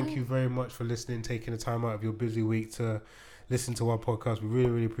always, thank you very much for listening, taking the time out of your busy week to listen to our podcast. We really,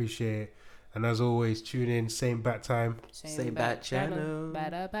 really appreciate it. And as always, tune in, same bat time. Same bat channel.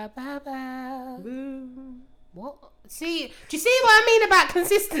 What? See, do you see what I mean about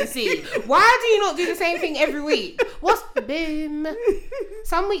consistency? Why do you not do the same thing every week? What's boom?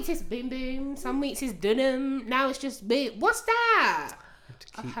 Some weeks it's boom boom. Some weeks it's dunham. Now it's just boom. What's that?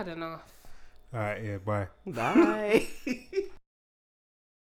 I've had enough. All right, yeah, bye. Bye.